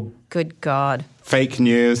 general... Good God. Fake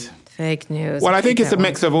news. Fake news. Well, I think it's a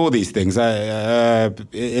mix of all these things.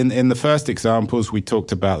 In the first examples, we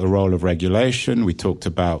talked about the role of regulation. We talked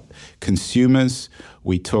about consumers.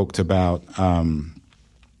 We talked about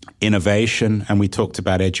innovation, and we talked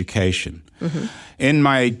about education. In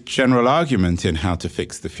my general argument in How to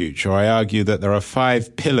Fix the Future, I argue that there are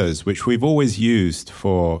 5 pillars which we've always used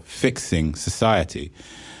for fixing society.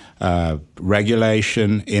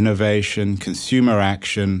 Regulation, innovation, consumer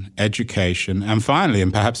action, education, and finally,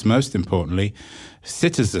 and perhaps most importantly,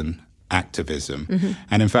 citizen activism.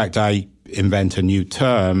 And in fact, I invent a new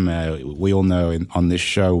term. We all know on this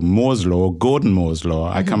show Moore's Law, Gordon Moore's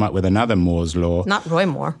Law. I come up with another Moore's Law. Not Roy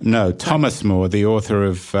Moore. No, Thomas More, the author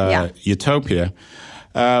of Utopia,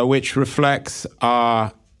 which reflects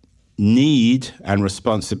our need and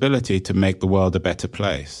responsibility to make the world a better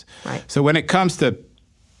place. Right. So when it comes to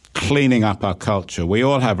cleaning up our culture, we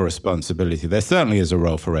all have a responsibility. There certainly is a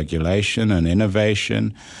role for regulation and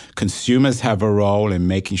innovation. Consumers have a role in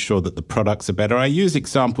making sure that the products are better. I use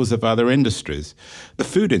examples of other industries. The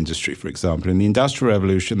food industry, for example. In the Industrial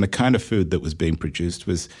Revolution, the kind of food that was being produced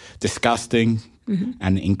was disgusting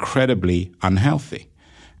and incredibly unhealthy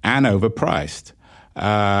and overpriced.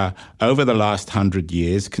 Over the last 100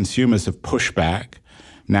 years, consumers have pushed back.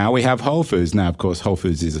 Now we have Whole Foods. Now, of course, Whole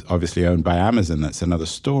Foods is obviously owned by Amazon. That's another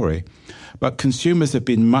story. But consumers have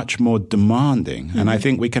been much more demanding. And I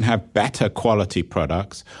think we can have better quality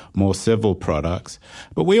products, more civil products.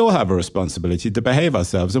 But we all have a responsibility to behave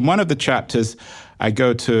ourselves. And one of the chapters I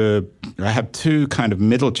have 2 kind of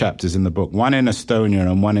middle chapters in the book, one in Estonia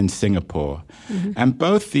and one in Singapore. And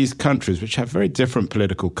both these countries, which have very different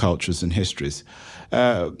political cultures and histories,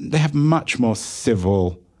 they have much more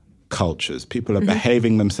civil cultures. People are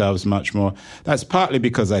behaving themselves much more. That's partly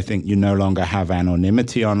because I think you no longer have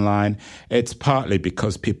anonymity online. It's partly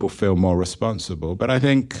because people feel more responsible. But I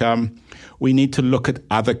think we need to look at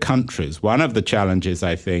other countries. One of the challenges,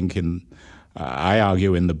 I think, I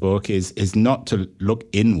argue in the book, is not to look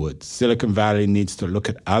inwards. Silicon Valley needs to look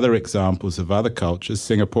at other examples of other cultures,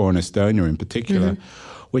 Singapore and Estonia in particular,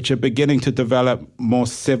 which are beginning to develop more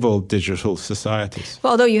civil digital societies.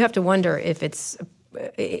 Well, although you have to wonder if it's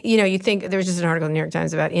you think there was just an article in the New York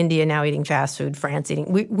Times about India now eating fast food, France eating.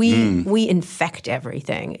 We infect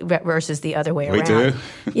everything versus the other way around.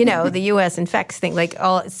 We do. The U.S. infects things.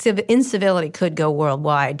 All incivility could go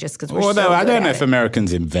worldwide just because we're Although so I good don't know at if it.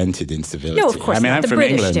 Americans invented incivility. No, of course not. I'm The from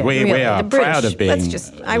British England. did, We really. are The British, proud of being.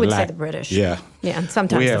 I would say the British. Yeah. Yeah, and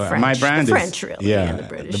sometimes the French. My brand the is French, really. Yeah, The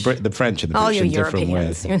British. The French and the All British you in different Europeans.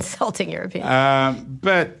 ways. You're insulting Europeans.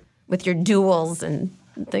 But with your duels and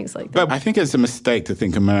things like that. But I think it's a mistake to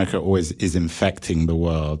think America always is infecting the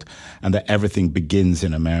world and that everything begins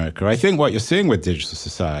in America. I think what you're seeing with digital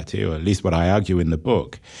society, or at least what I argue in the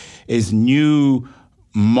book, is new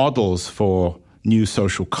models for new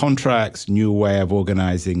social contracts, new way of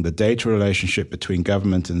organizing the data relationship between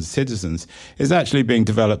government and citizens is actually being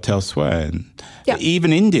developed elsewhere. And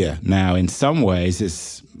even India now, in some ways,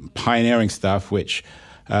 is pioneering stuff which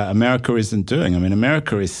America isn't doing. I mean,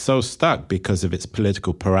 America is so stuck because of its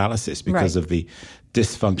political paralysis, because of the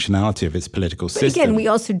dysfunctionality of its political system. But again, we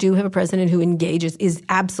also do have a president who is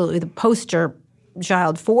absolutely the poster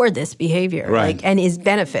child for this behavior, and is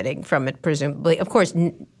benefiting from it, presumably. Of course,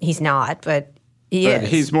 he's not, but he is.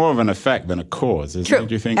 He's more of an effect than a cause, isn't he?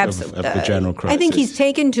 Do you think of the general crisis? I think he's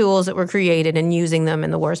taken tools that were created and using them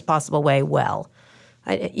in the worst possible way well.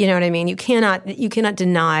 You know what I mean? You cannot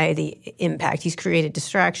deny the impact. He's created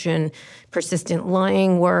distraction, persistent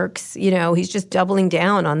lying works. He's just doubling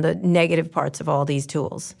down on the negative parts of all these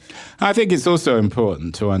tools. I think it's also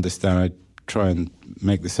important to understand, I try and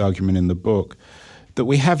make this argument in the book, that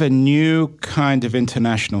we have a new kind of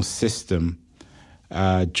international system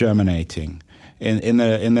germinating. In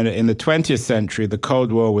the 20th century, the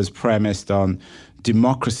Cold War was premised on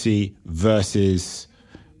democracy versus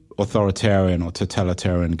authoritarian or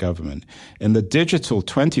totalitarian government. In the digital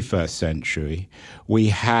 21st century, we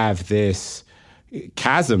have this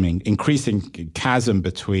increasing chasm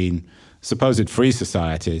between supposed free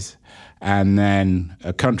societies and then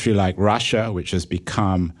a country like Russia, which has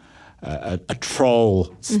become a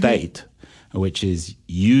troll state, which is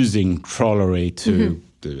using trollery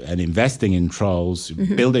and investing in trolls,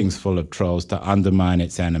 buildings full of trolls to undermine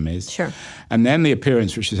its enemies. Sure. And then the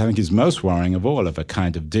appearance, which I think is most worrying of all, of a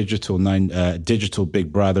kind of digital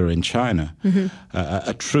Big Brother in China,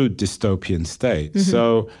 a true dystopian state.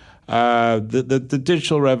 So the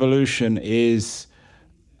digital revolution is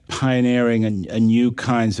pioneering a new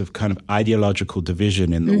kind of ideological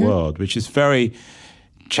division in the world, which is very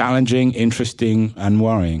challenging, interesting, and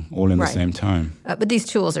worrying all in the same time. But these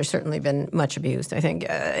tools are certainly been much abused, I think,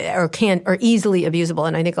 or easily abusable.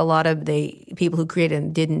 And I think a lot of the people who created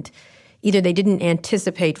them didn't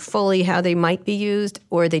anticipate fully how they might be used,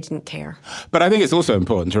 or they didn't care. But I think it's also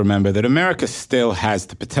important to remember that America still has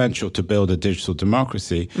the potential to build a digital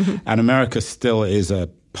democracy, and America still is a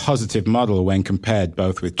positive model when compared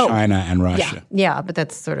both with China and Russia. Yeah, but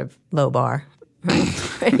that's sort of low bar.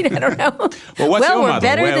 Right? I don't know. Well, what's your model?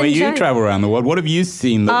 Where you travel around the world, what have you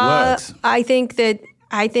seen that works? I think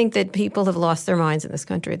that people have lost their minds in this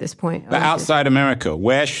country at this point. But outside America,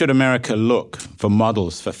 where should America look for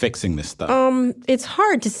models for fixing this stuff? It's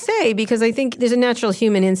hard to say because I think there's a natural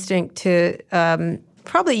human instinct to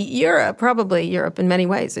probably Europe in many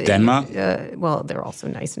ways. Denmark? Well, they're also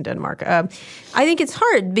nice in Denmark. I think it's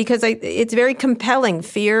hard because it's very compelling.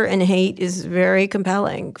 Fear and hate is very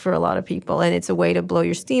compelling for a lot of people, and it's a way to blow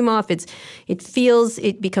your steam off. It has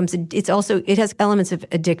elements of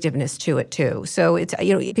addictiveness to it too. So it's,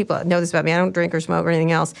 people know this about me. I don't drink or smoke or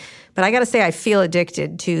anything else, but I got to say I feel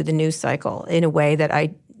addicted to the news cycle in a way that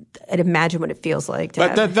I'd imagine what it feels like.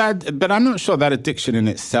 But I'm not sure that addiction in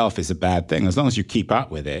itself is a bad thing, as long as you keep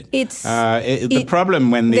up with it. The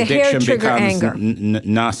problem when the addiction becomes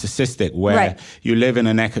narcissistic, where you live in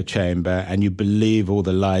an echo chamber and you believe all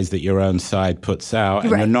the lies that your own side puts out,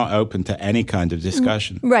 and you're not open to any kind of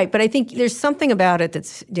discussion. Right, but I think there's something about it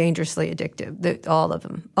that's dangerously addictive. All of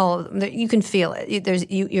them, you can feel it.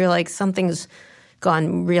 You're like something's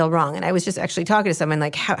gone real wrong. And I was just actually talking to someone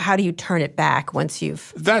like, how do you turn it back once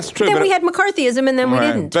you've... That's true. Then we had McCarthyism and then we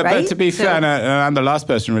didn't, right? But to be fair, and I'm the last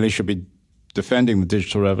person really should be defending the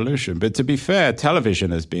digital revolution. But to be fair,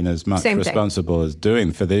 television has been as much responsible as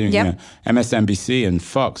doing for the MSNBC and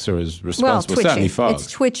Fox are as responsible. Well, certainly Fox.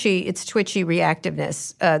 It's twitchy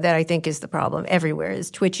reactiveness that I think is the problem everywhere.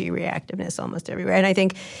 Is twitchy reactiveness almost everywhere, and I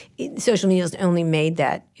think social media has only made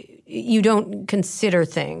that. You don't consider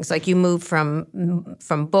things like you move from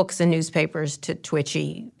books and newspapers to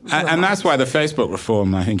twitchy. And that's why the Facebook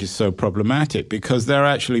reform, I think, is so problematic, because they're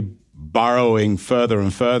actually burrowing further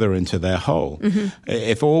and further into their hole. Mm-hmm.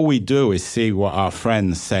 If all we do is see what our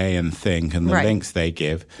friends say and think and the links they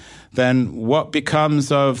give, then what becomes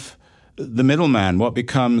of the middleman? What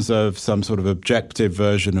becomes of some sort of objective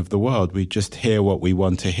version of the world? We just hear what we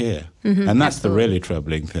want to hear. Mm-hmm. And that's the really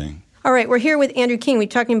troubling thing. All right, we're here with Andrew King. We're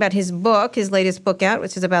talking about his book, his latest book out,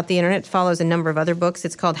 which is about the internet. It follows a number of other books.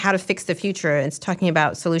 It's called How to Fix the Future. It's talking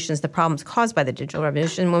about solutions to problems caused by the digital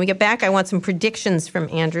revolution. When we get back, I want some predictions from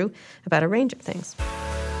Andrew about a range of things.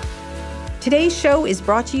 Today's show is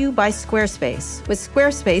brought to you by Squarespace. With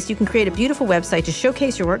Squarespace, you can create a beautiful website to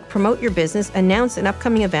showcase your work, promote your business, announce an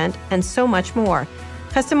upcoming event, and so much more.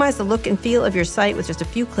 Customize the look and feel of your site with just a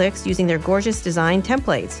few clicks using their gorgeous design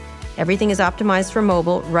templates. Everything is optimized for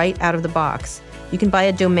mobile right out of the box. You can buy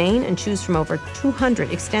a domain and choose from over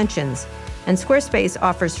 200 extensions. And Squarespace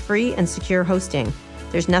offers free and secure hosting.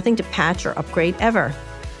 There's nothing to patch or upgrade ever.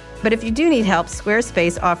 But if you do need help,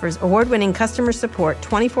 Squarespace offers award-winning customer support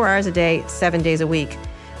 24 hours a day, 7 days a week.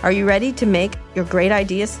 Are you ready to make your great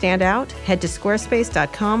ideas stand out? Head to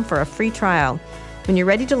squarespace.com for a free trial. When you're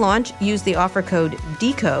ready to launch, use the offer code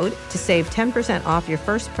DECODE to save 10% off your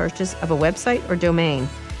first purchase of a website or domain.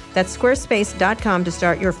 That's squarespace.com to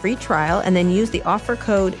start your free trial, and then use the offer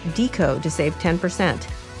code DECODE to save 10%.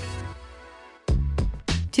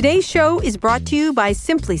 Today's show is brought to you by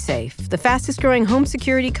SimpliSafe, the fastest-growing home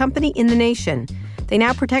security company in the nation. They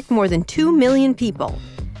now protect more than 2 million people.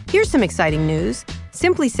 Here's some exciting news.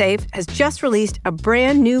 SimpliSafe has just released a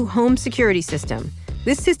brand new home security system.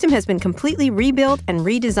 This system has been completely rebuilt and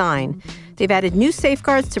redesigned. They've added new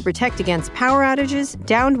safeguards to protect against power outages,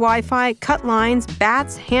 downed Wi-Fi, cut lines,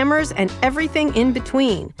 bats, hammers, and everything in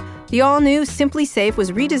between. The all-new SimpliSafe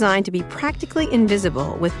was redesigned to be practically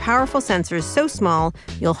invisible with powerful sensors so small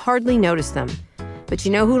you'll hardly notice them. But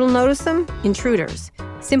you know who'll notice them? Intruders.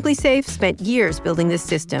 SimpliSafe spent years building this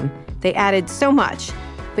system. They added so much.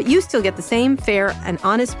 But you still get the same fair and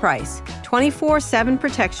honest price, 24/7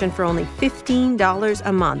 protection for only $15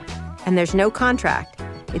 a month. And there's no contract.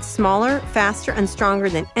 It's smaller, faster, and stronger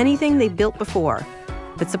than anything they built before.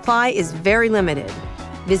 But supply is very limited.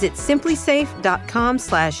 Visit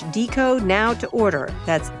simplisafe.com/decode now to order.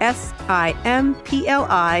 That's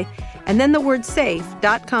SIMPLI, and then the word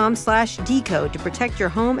safe.com/decode to protect your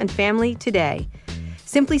home and family today.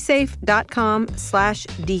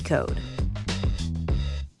 simplisafe.com/decode.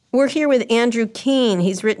 We're here with Andrew Keen.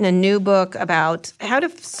 He's written a new book about how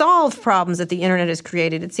to solve problems that the internet has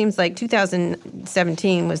created. It seems like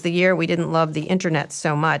 2017 was the year we didn't love the internet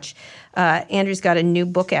so much. Andrew's got a new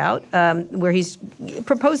book out where he's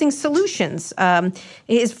proposing solutions. One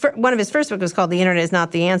of his first books was called The Internet is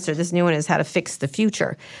Not the Answer. This new one is How to Fix the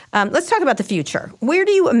Future. Let's talk about the future. Where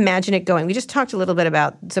do you imagine it going? We just talked a little bit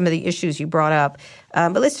about some of the issues you brought up,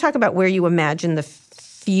 but let's talk about where you imagine the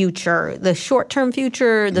future, the short-term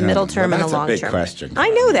future, the middle term, and the long term. That's a big question. I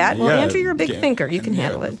know that. Well, Andrew, you're a big thinker. You can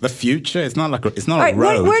handle it. The future, it's not a right,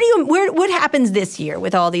 road. What happens this year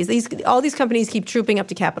with all these companies keep trooping up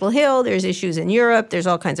to Capitol Hill? There's issues in Europe. There's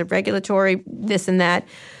all kinds of regulatory this and that.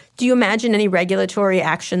 Do you imagine any regulatory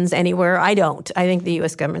actions anywhere? I don't. I think the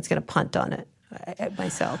U.S. government's going to punt on it.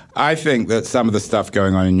 Myself. I think that some of the stuff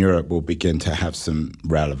going on in Europe will begin to have some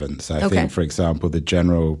relevance. I think, for example, the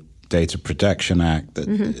General Data Protection Act that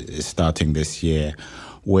is starting this year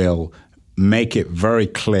will make it very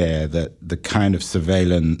clear that the kind of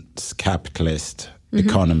surveillance capitalist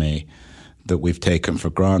economy that we've taken for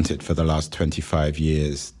granted for the last 25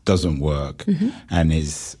 years doesn't work and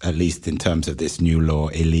is, at least in terms of this new law,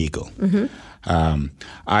 illegal.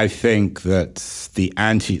 I think that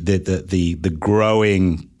the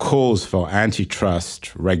growing calls for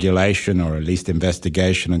antitrust regulation, or at least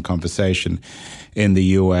investigation and conversation in the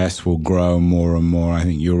U.S. will grow more and more. I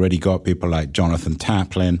think you already got people like Jonathan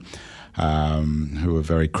Taplin, who are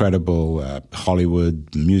very credible,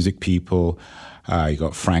 Hollywood music people. You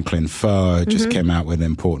got Franklin Foer, just came out with an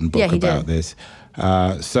important book about this.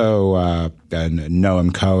 And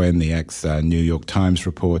Noam Cohen, the ex-New York Times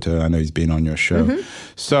reporter, I know he's been on your show.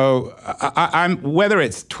 So I'm whether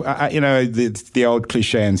it's it's the old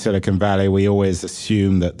cliche in Silicon Valley. We always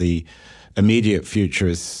assume that the immediate future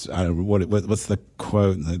is what's the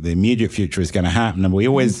quote? The immediate future is going to happen, and we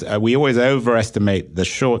always overestimate the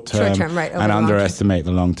short term and underestimate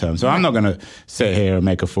the long term. So I'm not going to sit here and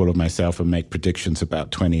make a fool of myself and make predictions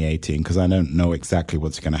about 2018 because I don't know exactly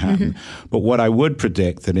what's going to happen. But what I would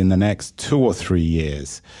predict that in the next 2 or 3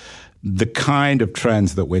 years, the kind of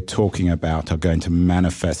trends that we're talking about are going to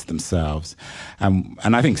manifest themselves. And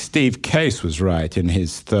I think Steve Case was right in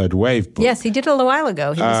his Third Wave book. Yes, he did it a little while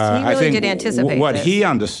ago. He really did anticipate what this. he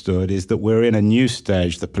understood is that we're in a new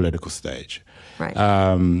stage, the political stage. Right.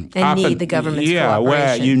 And need the government's cooperation. Yeah,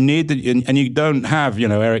 where you need and you don't have,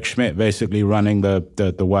 Eric Schmidt basically running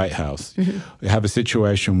the White House. We have a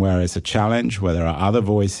situation where it's a challenge, where there are other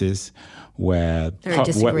voices, where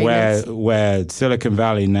Silicon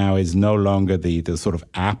Valley now is no longer the sort of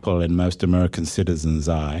apple in most American citizens'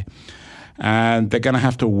 eye. And they're going to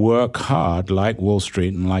have to work hard, like Wall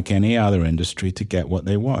Street and like any other industry, to get what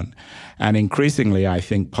they want. And increasingly, I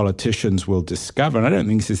think politicians will discover, and I don't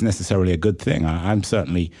think this is necessarily a good thing. I'm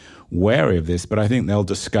certainly wary of this, but I think they'll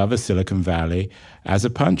discover Silicon Valley as a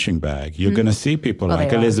punching bag. You're going to see people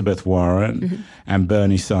like Elizabeth Warren and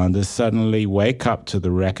Bernie Sanders suddenly wake up to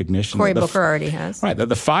the recognition. Cory Booker already has. Right, that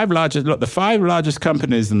the five largest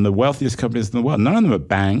companies and the wealthiest companies in the world, none of them are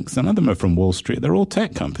banks, none of them are from Wall Street, they're all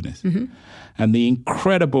tech companies. And the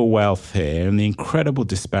incredible wealth here and the incredible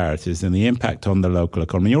disparities and the impact on the local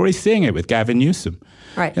economy. You're already seeing it with Gavin Newsom.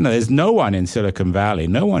 Right. There's no one in Silicon Valley,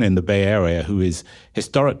 no one in the Bay Area who is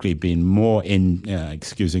historically been more in,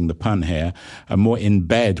 excusing the pun here, more in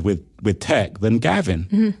bed with tech than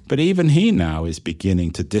Gavin. But even he now is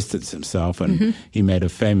beginning to distance himself. And he made a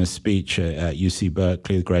famous speech at UC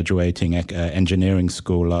Berkeley, graduating engineering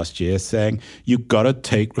school last year, saying, you've got to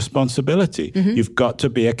take responsibility. You've got to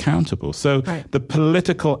be accountable. So the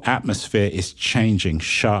political atmosphere is changing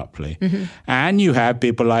sharply. And you have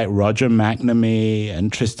people like Roger McNamee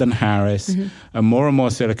and Tristan Harris and more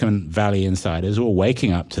Silicon Valley insiders who are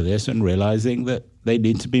waking up to this and realizing that they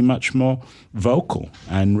need to be much more vocal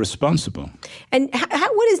and responsible. And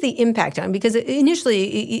what is the impact on? Because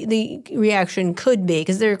initially the reaction could be,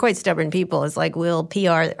 because they're quite stubborn people, it's like, we'll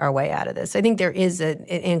PR our way out of this. I think there is an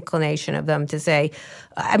inclination of them to say,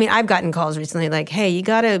 I mean, I've gotten calls recently like, hey, you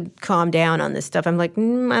got to calm down on this stuff. I'm like,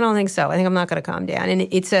 I don't think so. I think I'm not going to calm down. And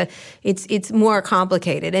it's more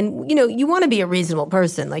complicated. And, you want to be a reasonable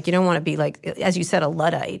person. Like, you don't want to be like, as you said, a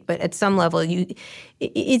Luddite. But at some level,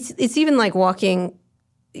 it's even like walking.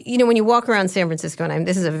 When you walk around San Francisco, and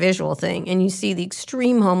this is a visual thing, and you see the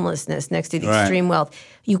extreme homelessness next to the extreme wealth,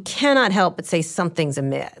 you cannot help but say something's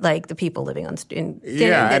amiss, like the people living on and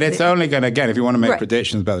it's only going to, again, if you want to make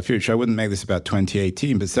predictions about the future, I wouldn't make this about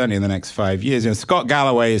 2018, but certainly in the next 5 years. Scott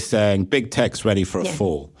Galloway is saying big tech's ready for a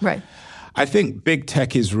fall. Right. I think big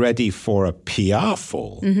tech is ready for a PR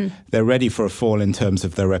fall. They're ready for a fall in terms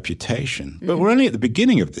of their reputation. But we're only at the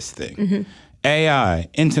beginning of this thing. AI,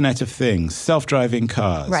 Internet of Things, self-driving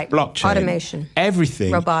cars, blockchain, automation,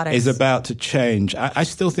 everything robotics is about to change. I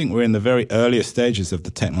still think we're in the very earliest stages of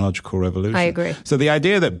the technological revolution. I agree. So the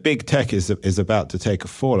idea that big tech is about to take a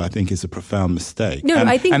fall, I think, is a profound mistake.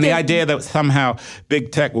 I think the idea that somehow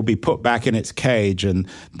big tech will be put back in its cage and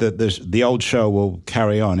that the old show will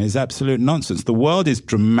carry on is absolute nonsense. The world is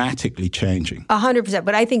dramatically changing. 100%.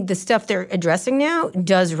 But I think the stuff they're addressing now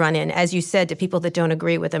does run in, as you said, to people that don't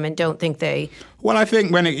agree with them and don't think they. Well, I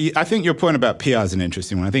think your point about PR is an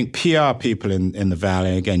interesting one. I think PR people in the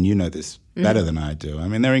Valley, again, you know this better than I do. I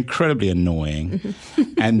mean, they're incredibly annoying,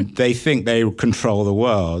 and they think they control the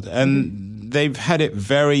world, and they've had it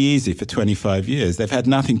very easy for 25 years. They've had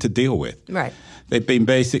nothing to deal with. Right. They've been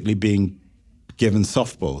basically being given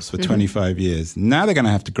softballs for 25 years. Now they're going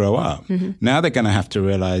to have to grow up. Now they're going to have to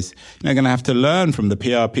realize, they're going to have to learn from the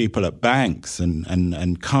PR people at banks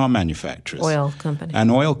and car manufacturers. Oil companies. And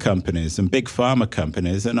oil companies and big pharma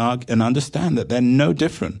companies and understand that they're no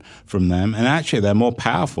different from them. And actually they're more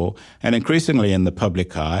powerful. And increasingly in the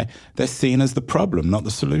public eye, they're seen as the problem, not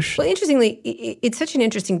the solution. Well, interestingly, it's such an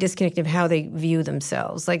interesting disconnect of how they view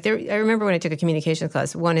themselves. Like I remember when I took a communications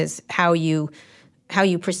class, one is how you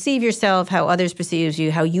perceive yourself, how others perceive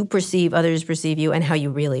you, how you perceive others perceive you, and how you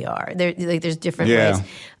really are. There's different ways.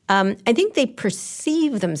 I think they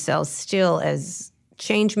perceive themselves still as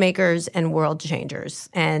change makers and world changers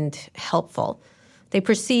and helpful. They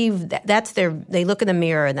perceive they look in the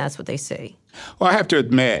mirror and that's what they see. Well, I have to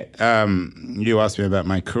admit, you asked me about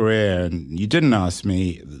my career, and you didn't ask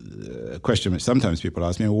me a question which sometimes people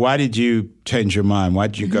ask me, why did you change your mind? Why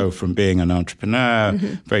did you go from being an entrepreneur,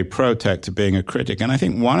 very pro-tech, to being a critic? And I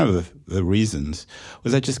think one of the reasons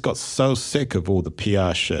was I just got so sick of all the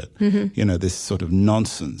PR shit, this sort of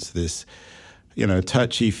nonsense, this,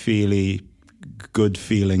 touchy-feely,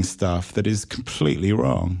 good-feeling stuff that is completely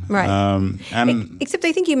wrong. Right. Except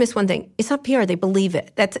I think you miss one thing. It's not PR. They believe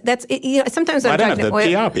it. That's it, sometimes I don't know if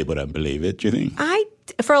the PR people don't believe it. Do you think?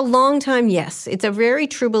 For a long time, yes. It's a very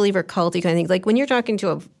true believer culty kind of thing. Like when you're talking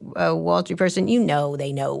to a Wall Street person,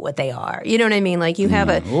 they know what they are. You know what I mean? Like you have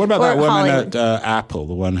What about that woman at Apple,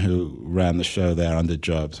 the one who ran the show there under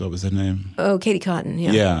Jobs? What was her name? Oh, Katie Cotton.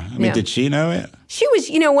 Yeah. Yeah. I mean, did she know it? She was,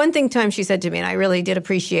 one time she said to me, and I really did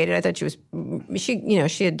appreciate it. I thought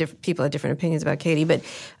she had people had different opinions about Katie, but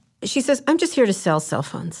she says, "I'm just here to sell cell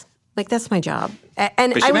phones. Like that's my job."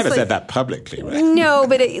 And but she never said that publicly, right? No,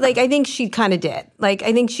 but I think she kind of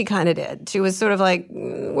did. She was sort of like,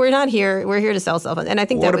 "We're not here. We're here to sell cell phones." And I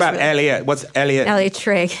think what about Elliot? What's Elliot? Elliot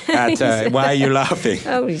Trigg. Why are you laughing?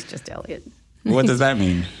 Oh, he's just Elliot. What does that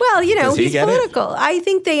mean? Well, Does he he's get political. I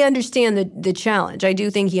think they understand the challenge. I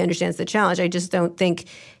do think he understands the challenge. I just don't think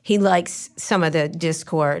he likes some of the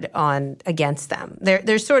discord against them.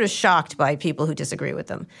 They're sort of shocked by people who disagree with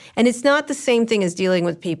them. And it's not the same thing as dealing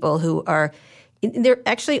with people who they're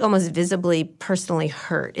actually almost visibly personally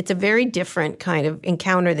hurt. It's a very different kind of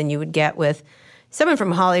encounter than you would get with someone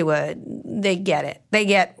from Hollywood. They get it. They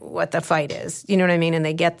get what the fight is. You know what I mean? And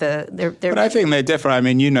they get But I think they differ. I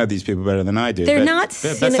mean, you know these people better than I do. They're but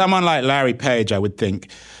someone like Larry Page, I would think,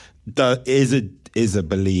 is a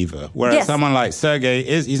believer. Whereas someone like Sergey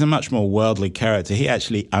he's a much more worldly character. He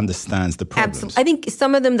actually understands the problems. Absolutely. I think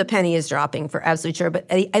some of them the penny is dropping for absolutely sure. But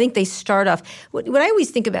I think they start off. What I always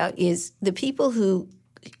think about is the people who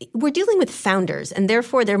we're dealing with founders, and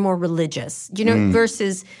therefore they're more religious.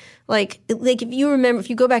 Versus. Like if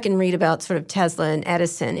you go back and read about sort of Tesla and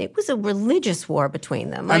Edison, it was a religious war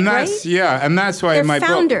between them. And that's why they're in my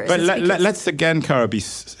founders. book. But let's again, Cara, be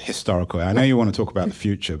historical. I know you want to talk about the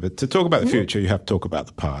future, but to talk about the future, you have to talk about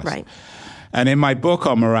the past. Right. And in my book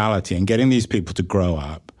on morality and getting these people to grow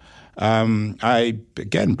up, I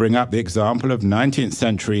again bring up the example of 19th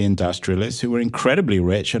century industrialists who were incredibly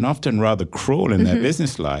rich and often rather cruel in their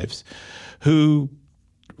business lives, who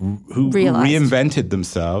reinvented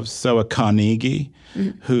themselves. So a Carnegie,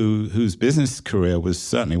 whose business career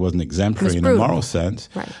wasn't exemplary in a moral sense.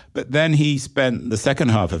 Right. But then he spent the second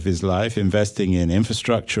half of his life investing in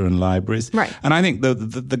infrastructure and libraries. Right. And I think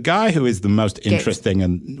the guy who is the most interesting,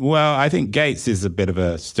 I think Gates is a bit of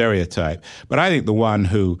a stereotype, but I think the one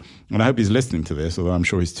who, and I hope he's listening to this, although I'm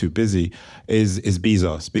sure he's too busy, is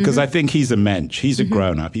Bezos, because I think he's a mensch. He's a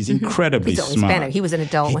grown-up. He's incredibly smart. Spanish. He was an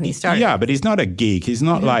adult when he started. Yeah, but he's not a geek. He's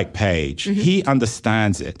not like Page. He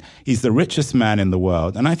understands it. He's the richest man in the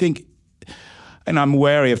world. And I think, and I'm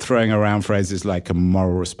wary of throwing around phrases like a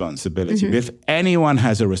moral responsibility. But if anyone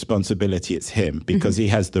has a responsibility, it's him, because he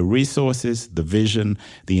has the resources, the vision,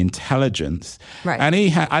 the intelligence. Right. And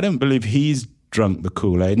I don't believe he's drunk the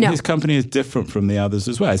Kool-Aid. No. His company is different from the others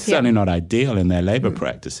as well. It's certainly not ideal in their labor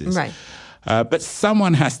practices. Right. But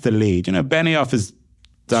someone has to lead. Benioff has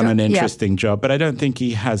done an interesting job, but I don't think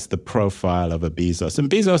he has the profile of a Bezos. And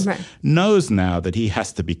Bezos knows now that he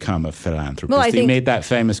has to become a philanthropist. Well, he made that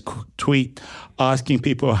famous tweet asking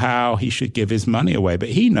people how he should give his money away. But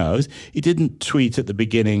he knows. He didn't tweet at the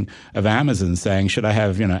beginning of Amazon saying, should I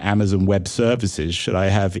have, Amazon Web Services? Should I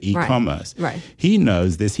have e-commerce? Right. He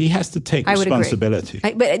knows this. He has to take responsibility.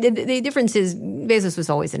 But the difference is Bezos was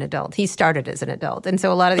always an adult. He started as an adult. And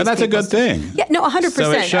so a lot of these But that's a good thing. Yeah, no, 100%.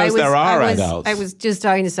 So it shows there are adults. I was just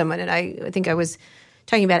talking to someone, and I think I was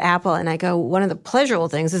talking about Apple, and I go, one of the pleasurable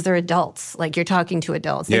things is they're adults. Like, you're talking to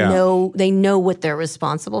adults. They know what they're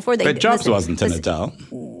responsible for. But Jobs wasn't an adult.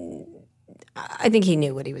 I think he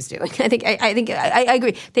knew what he was doing. I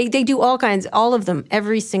agree. They do all of them,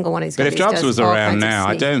 every single one of these companies. But if Jobs was around now,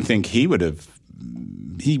 I don't think he would have.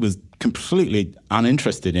 He was completely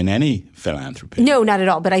uninterested in any philanthropy. No, not at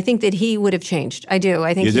all. But I think that he would have changed. I do.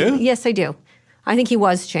 I think you do? Yes, I do. I think he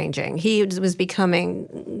was changing. He was becoming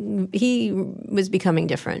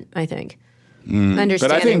different, I think.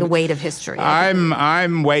 Understanding the weight of history.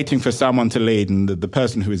 I'm waiting for someone to lead, and the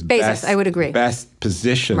person who is Bezos, I would agree. Best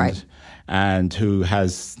positioned and who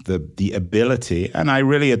has the ability. And I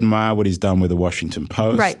really admire what he's done with the Washington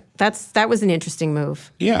Post. Right. That was an interesting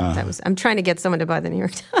move. Yeah. I'm trying to get someone to buy the New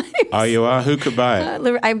York Times. Oh, you are? Who could buy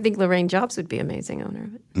it? I think Lorraine Jobs would be an amazing owner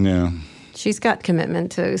of it. Yeah. She's got commitment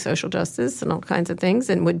to social justice and all kinds of things,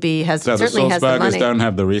 and certainly has the Sulzbergers money. Don't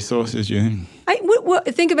have the resources, you think?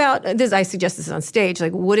 Think about this. I suggest this on stage.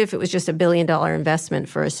 Like, what if it was just $1 billion investment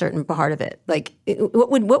for a certain part of it? Like,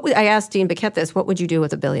 what would I asked Dean Baquet this? What would you do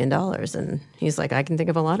with $1 billion? And he's like, I can think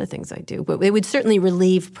of a lot of things I'd do, but it would certainly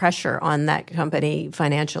relieve pressure on that company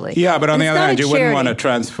financially. Yeah, but on the other hand, you wouldn't want to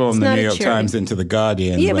transform the New York Times into the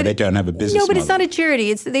Guardian, where they don't have a business. No, but model. It's not a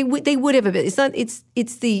charity. They would have a bit. It's not.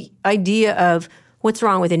 It's the idea of what's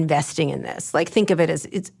wrong with investing in this? Like, think of it as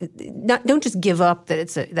don't just give up that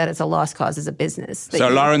it's a lost cause as a business. So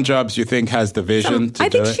Lauren Jobs, you think, has the vision to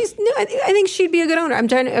do it? I think she'd be a good owner.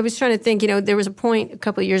 I was trying to think. There was a point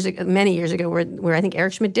many years ago, where I think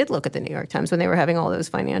Eric Schmidt did look at the New York Times when they were having all those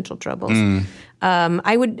financial troubles.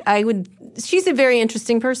 I would. She's a very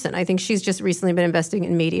interesting person. I think she's just recently been investing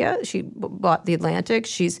in media. She bought The Atlantic.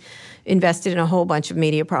 She's invested in a whole bunch of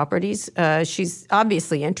media properties. She's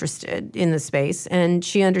obviously interested in the space, and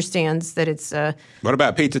she understands that it's... What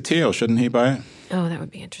about Peter Thiel? Shouldn't he buy it? Oh, that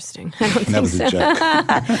would be interesting. I don't That think was so. a joke.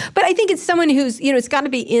 But I think it's someone who's, it's got to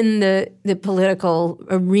be in the political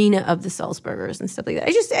arena of the Sulzbergers and stuff like that.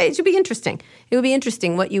 It should be interesting. It would be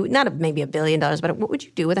interesting what you, maybe $1 billion, but what would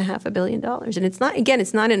you do with $500 million? And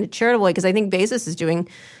it's not in a charitable way, because I think Bezos is doing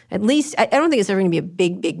at least, I don't think it's ever going to be a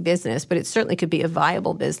big, big business, but it certainly could be a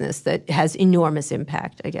viable business that has enormous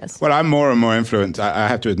impact, I guess. Well, I'm more and more influenced. I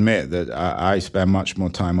have to admit that I spend much more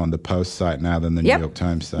time on the Post site now than the New York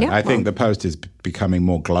Times site. I think the Post is becoming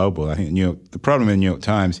more global. I think the problem in the New York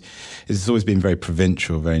Times is it's always been very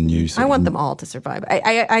provincial, very news. I want them all to survive.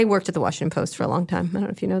 I worked at the Washington Post for a long time. I don't know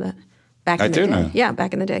if you know that. Back in the day. Know. Yeah,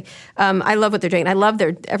 back in the day. I love what they're doing. I love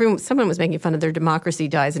someone was making fun of their democracy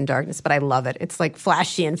dies in darkness, but I love it. It's like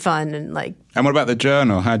flashy and fun and like. And what about the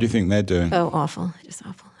Journal? How do you think they're doing? Oh, awful. Just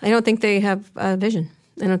awful. I don't think they have a vision.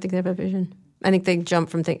 I don't think they have a vision. I think they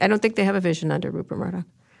jump from things. I don't think they have a vision under Rupert Murdoch.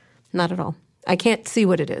 Not at all. I can't see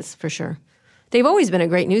what it is for sure. They've always been a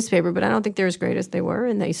great newspaper, but I don't think they're as great as they were.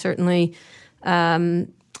 And they certainly, the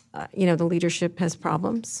leadership has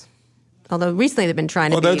problems. Although recently they've been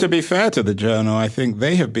trying to Although to be fair to the Journal, I think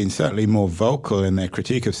they have been certainly more vocal in their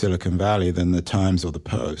critique of Silicon Valley than the Times or the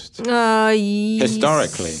Post.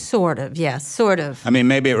 Historically. Sort of, yes, sort of. I mean,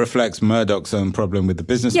 maybe it reflects Murdoch's own problem with the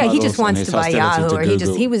business models. Yeah, he just wants to buy Yahoo, or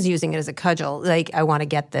he was using it as a cudgel. Like, I want to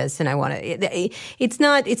get this, and I want to. It's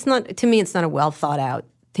not. To me, it's not a well thought out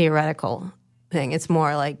theoretical thing. It's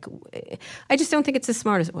more like, I just don't think it's as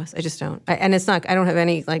smart as it was. I just don't. And it's not. I don't have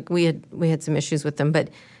any. Like, we had some issues with them, but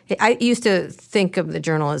I used to think of the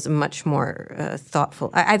Journal as much more thoughtful.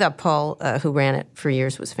 I thought Paul, who ran it for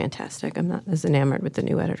years, was fantastic. I'm not as enamored with the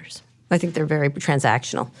new editors. I think they're very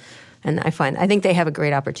transactional. And I think they have a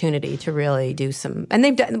great opportunity to really do some.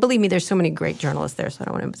 And believe me, there's so many great journalists there, so I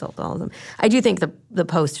don't want to insult all of them. I do think the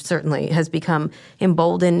Post certainly has become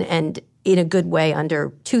emboldened and in a good way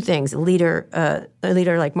under two things: a leader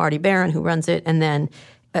like Marty Barron, who runs it, and then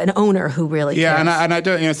an owner who really cares. And I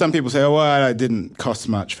don't. Some people say, "Oh, well, it didn't cost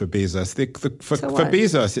much for Bezos." For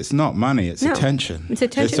Bezos, it's not money; it's attention. It's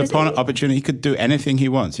attention. It's upon opportunity. He could do anything he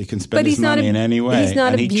wants. He can spend his money in any way,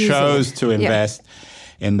 and he chose to invest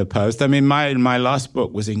in the Post. I mean, my last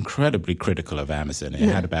book was incredibly critical of Amazon. It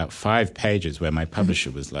had about 5 pages where my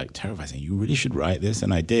publisher was like terrified, saying, "You really should write this,"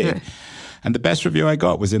 and I did. Right. And the best review I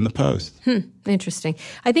got was in the Post. Interesting.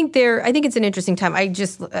 I think it's an interesting time. I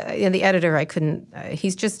just the editor, I couldn't.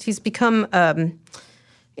 He's become.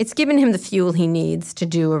 It's given him the fuel he needs to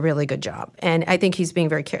do a really good job, and I think he's being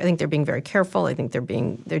very. I think they're being very careful. I think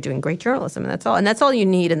they're doing great journalism, and that's all you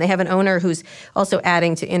need. And they have an owner who's also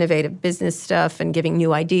adding to innovative business stuff and giving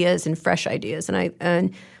new ideas and fresh ideas,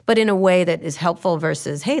 but in a way that is helpful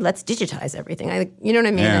versus, hey, let's digitize everything. You know what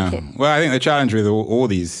I mean? Yeah. Well, I think the challenge with all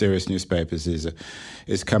these serious newspapers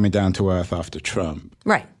is coming down to earth after Trump.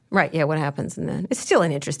 Right. Yeah. What happens, and then it's still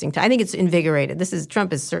an interesting time. I think it's invigorated.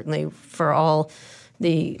 Trump is certainly for all.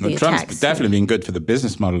 Trump's attacks. Definitely been good for the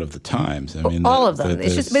business model of the Times. I mean, all of them. But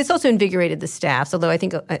it's also invigorated the staffs. Although I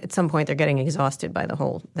think at some point they're getting exhausted by the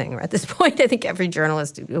whole thing. At this point, I think every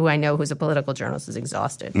journalist who I know who's a political journalist is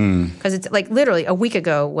exhausted because it's like literally a week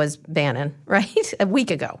ago was Bannon, right? A week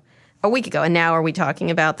ago, and now are we talking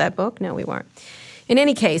about that book? No, we weren't. In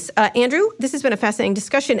any case, Andrew, this has been a fascinating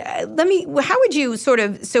discussion. How would you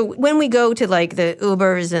so when we go to like the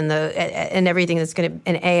Ubers and everything that's going to,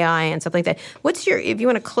 and AI and stuff like that, if you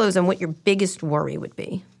want to close on what your biggest worry would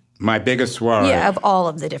be? My biggest worry? Yeah, of all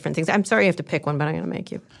of the different things. I'm sorry you have to pick one, but I'm going to make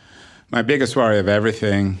you. My biggest worry of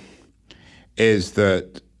everything is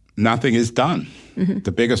that nothing is done. Mm-hmm.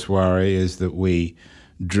 The biggest worry is that we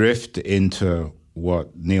drift into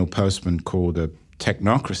what Neil Postman called a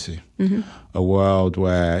technocracy, a world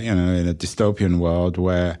where, in a dystopian world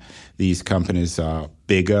where these companies are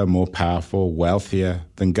bigger, more powerful, wealthier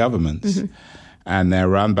than governments. Mm-hmm. And they're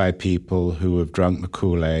run by people who have drunk the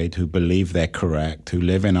Kool-Aid, who believe they're correct, who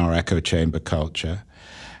live in our echo chamber culture,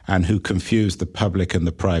 and who confuse the public and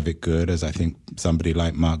the private good, as I think somebody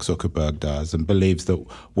like Mark Zuckerberg does, and believes that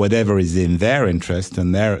whatever is in their interest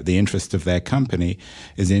and the interest of their company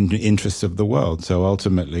is in the interest of the world. So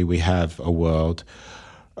ultimately we have a world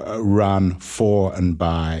run for and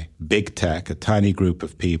by big tech, a tiny group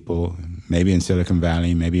of people, maybe in Silicon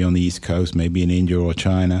Valley, maybe on the East Coast, maybe in India or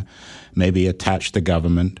China, maybe attached to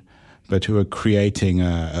government, but who are creating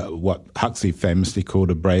what Huxley famously called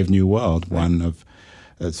a brave new world, one of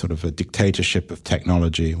sort of a dictatorship of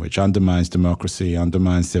technology, which undermines democracy,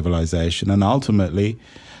 undermines civilization, and ultimately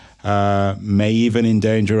may even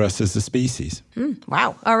endanger us as a species.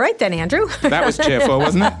 Wow. All right then, Andrew. That was cheerful,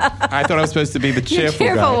 wasn't it? I thought I was supposed to be the cheerful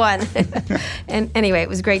guy. one. And anyway, it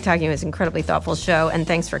was great talking to you. It was an incredibly thoughtful show, and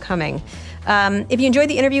thanks for coming. If you enjoyed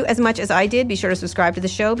the interview as much as I did, be sure to subscribe to the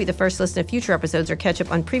show, be the first to listen to future episodes, or catch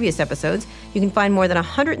up on previous episodes. You can find more than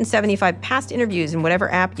 175 past interviews in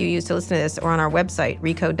whatever app you use to listen to this, or on our website,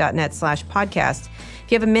 recode.net/podcast.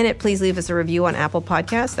 If you have a minute, please leave us a review on Apple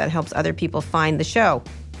Podcasts. That helps other people find the show.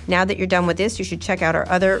 Now that you're done with this, you should check out our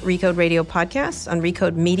other Recode Radio podcasts on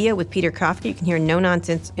Recode Media with Peter Kafka. You can hear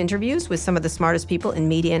no-nonsense interviews with some of the smartest people in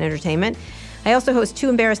media and entertainment. I also host Too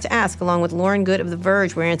Embarrassed to Ask, along with Lauren Good of The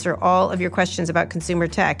Verge, where I answer all of your questions about consumer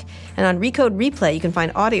tech. And on Recode Replay, you can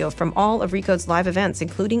find audio from all of Recode's live events,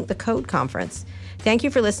 including the Code Conference. Thank you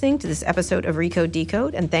for listening to this episode of Recode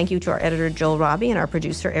Decode, and thank you to our editor, Joel Robbie, and our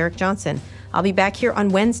producer, Eric Johnson. I'll be back here on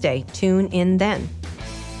Wednesday. Tune in then.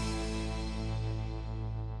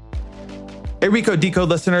 Hey, Recode Decode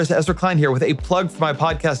listeners, Ezra Klein here with a plug for my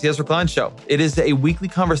podcast, The Ezra Klein Show. It is a weekly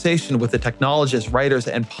conversation with the technologists, writers,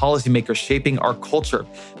 and policymakers shaping our culture.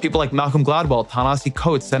 People like Malcolm Gladwell, Ta-Nehisi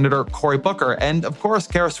Coates, Senator Cory Booker, and of course,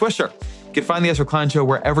 Kara Swisher. You can find The Ezra Klein Show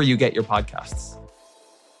wherever you get your podcasts.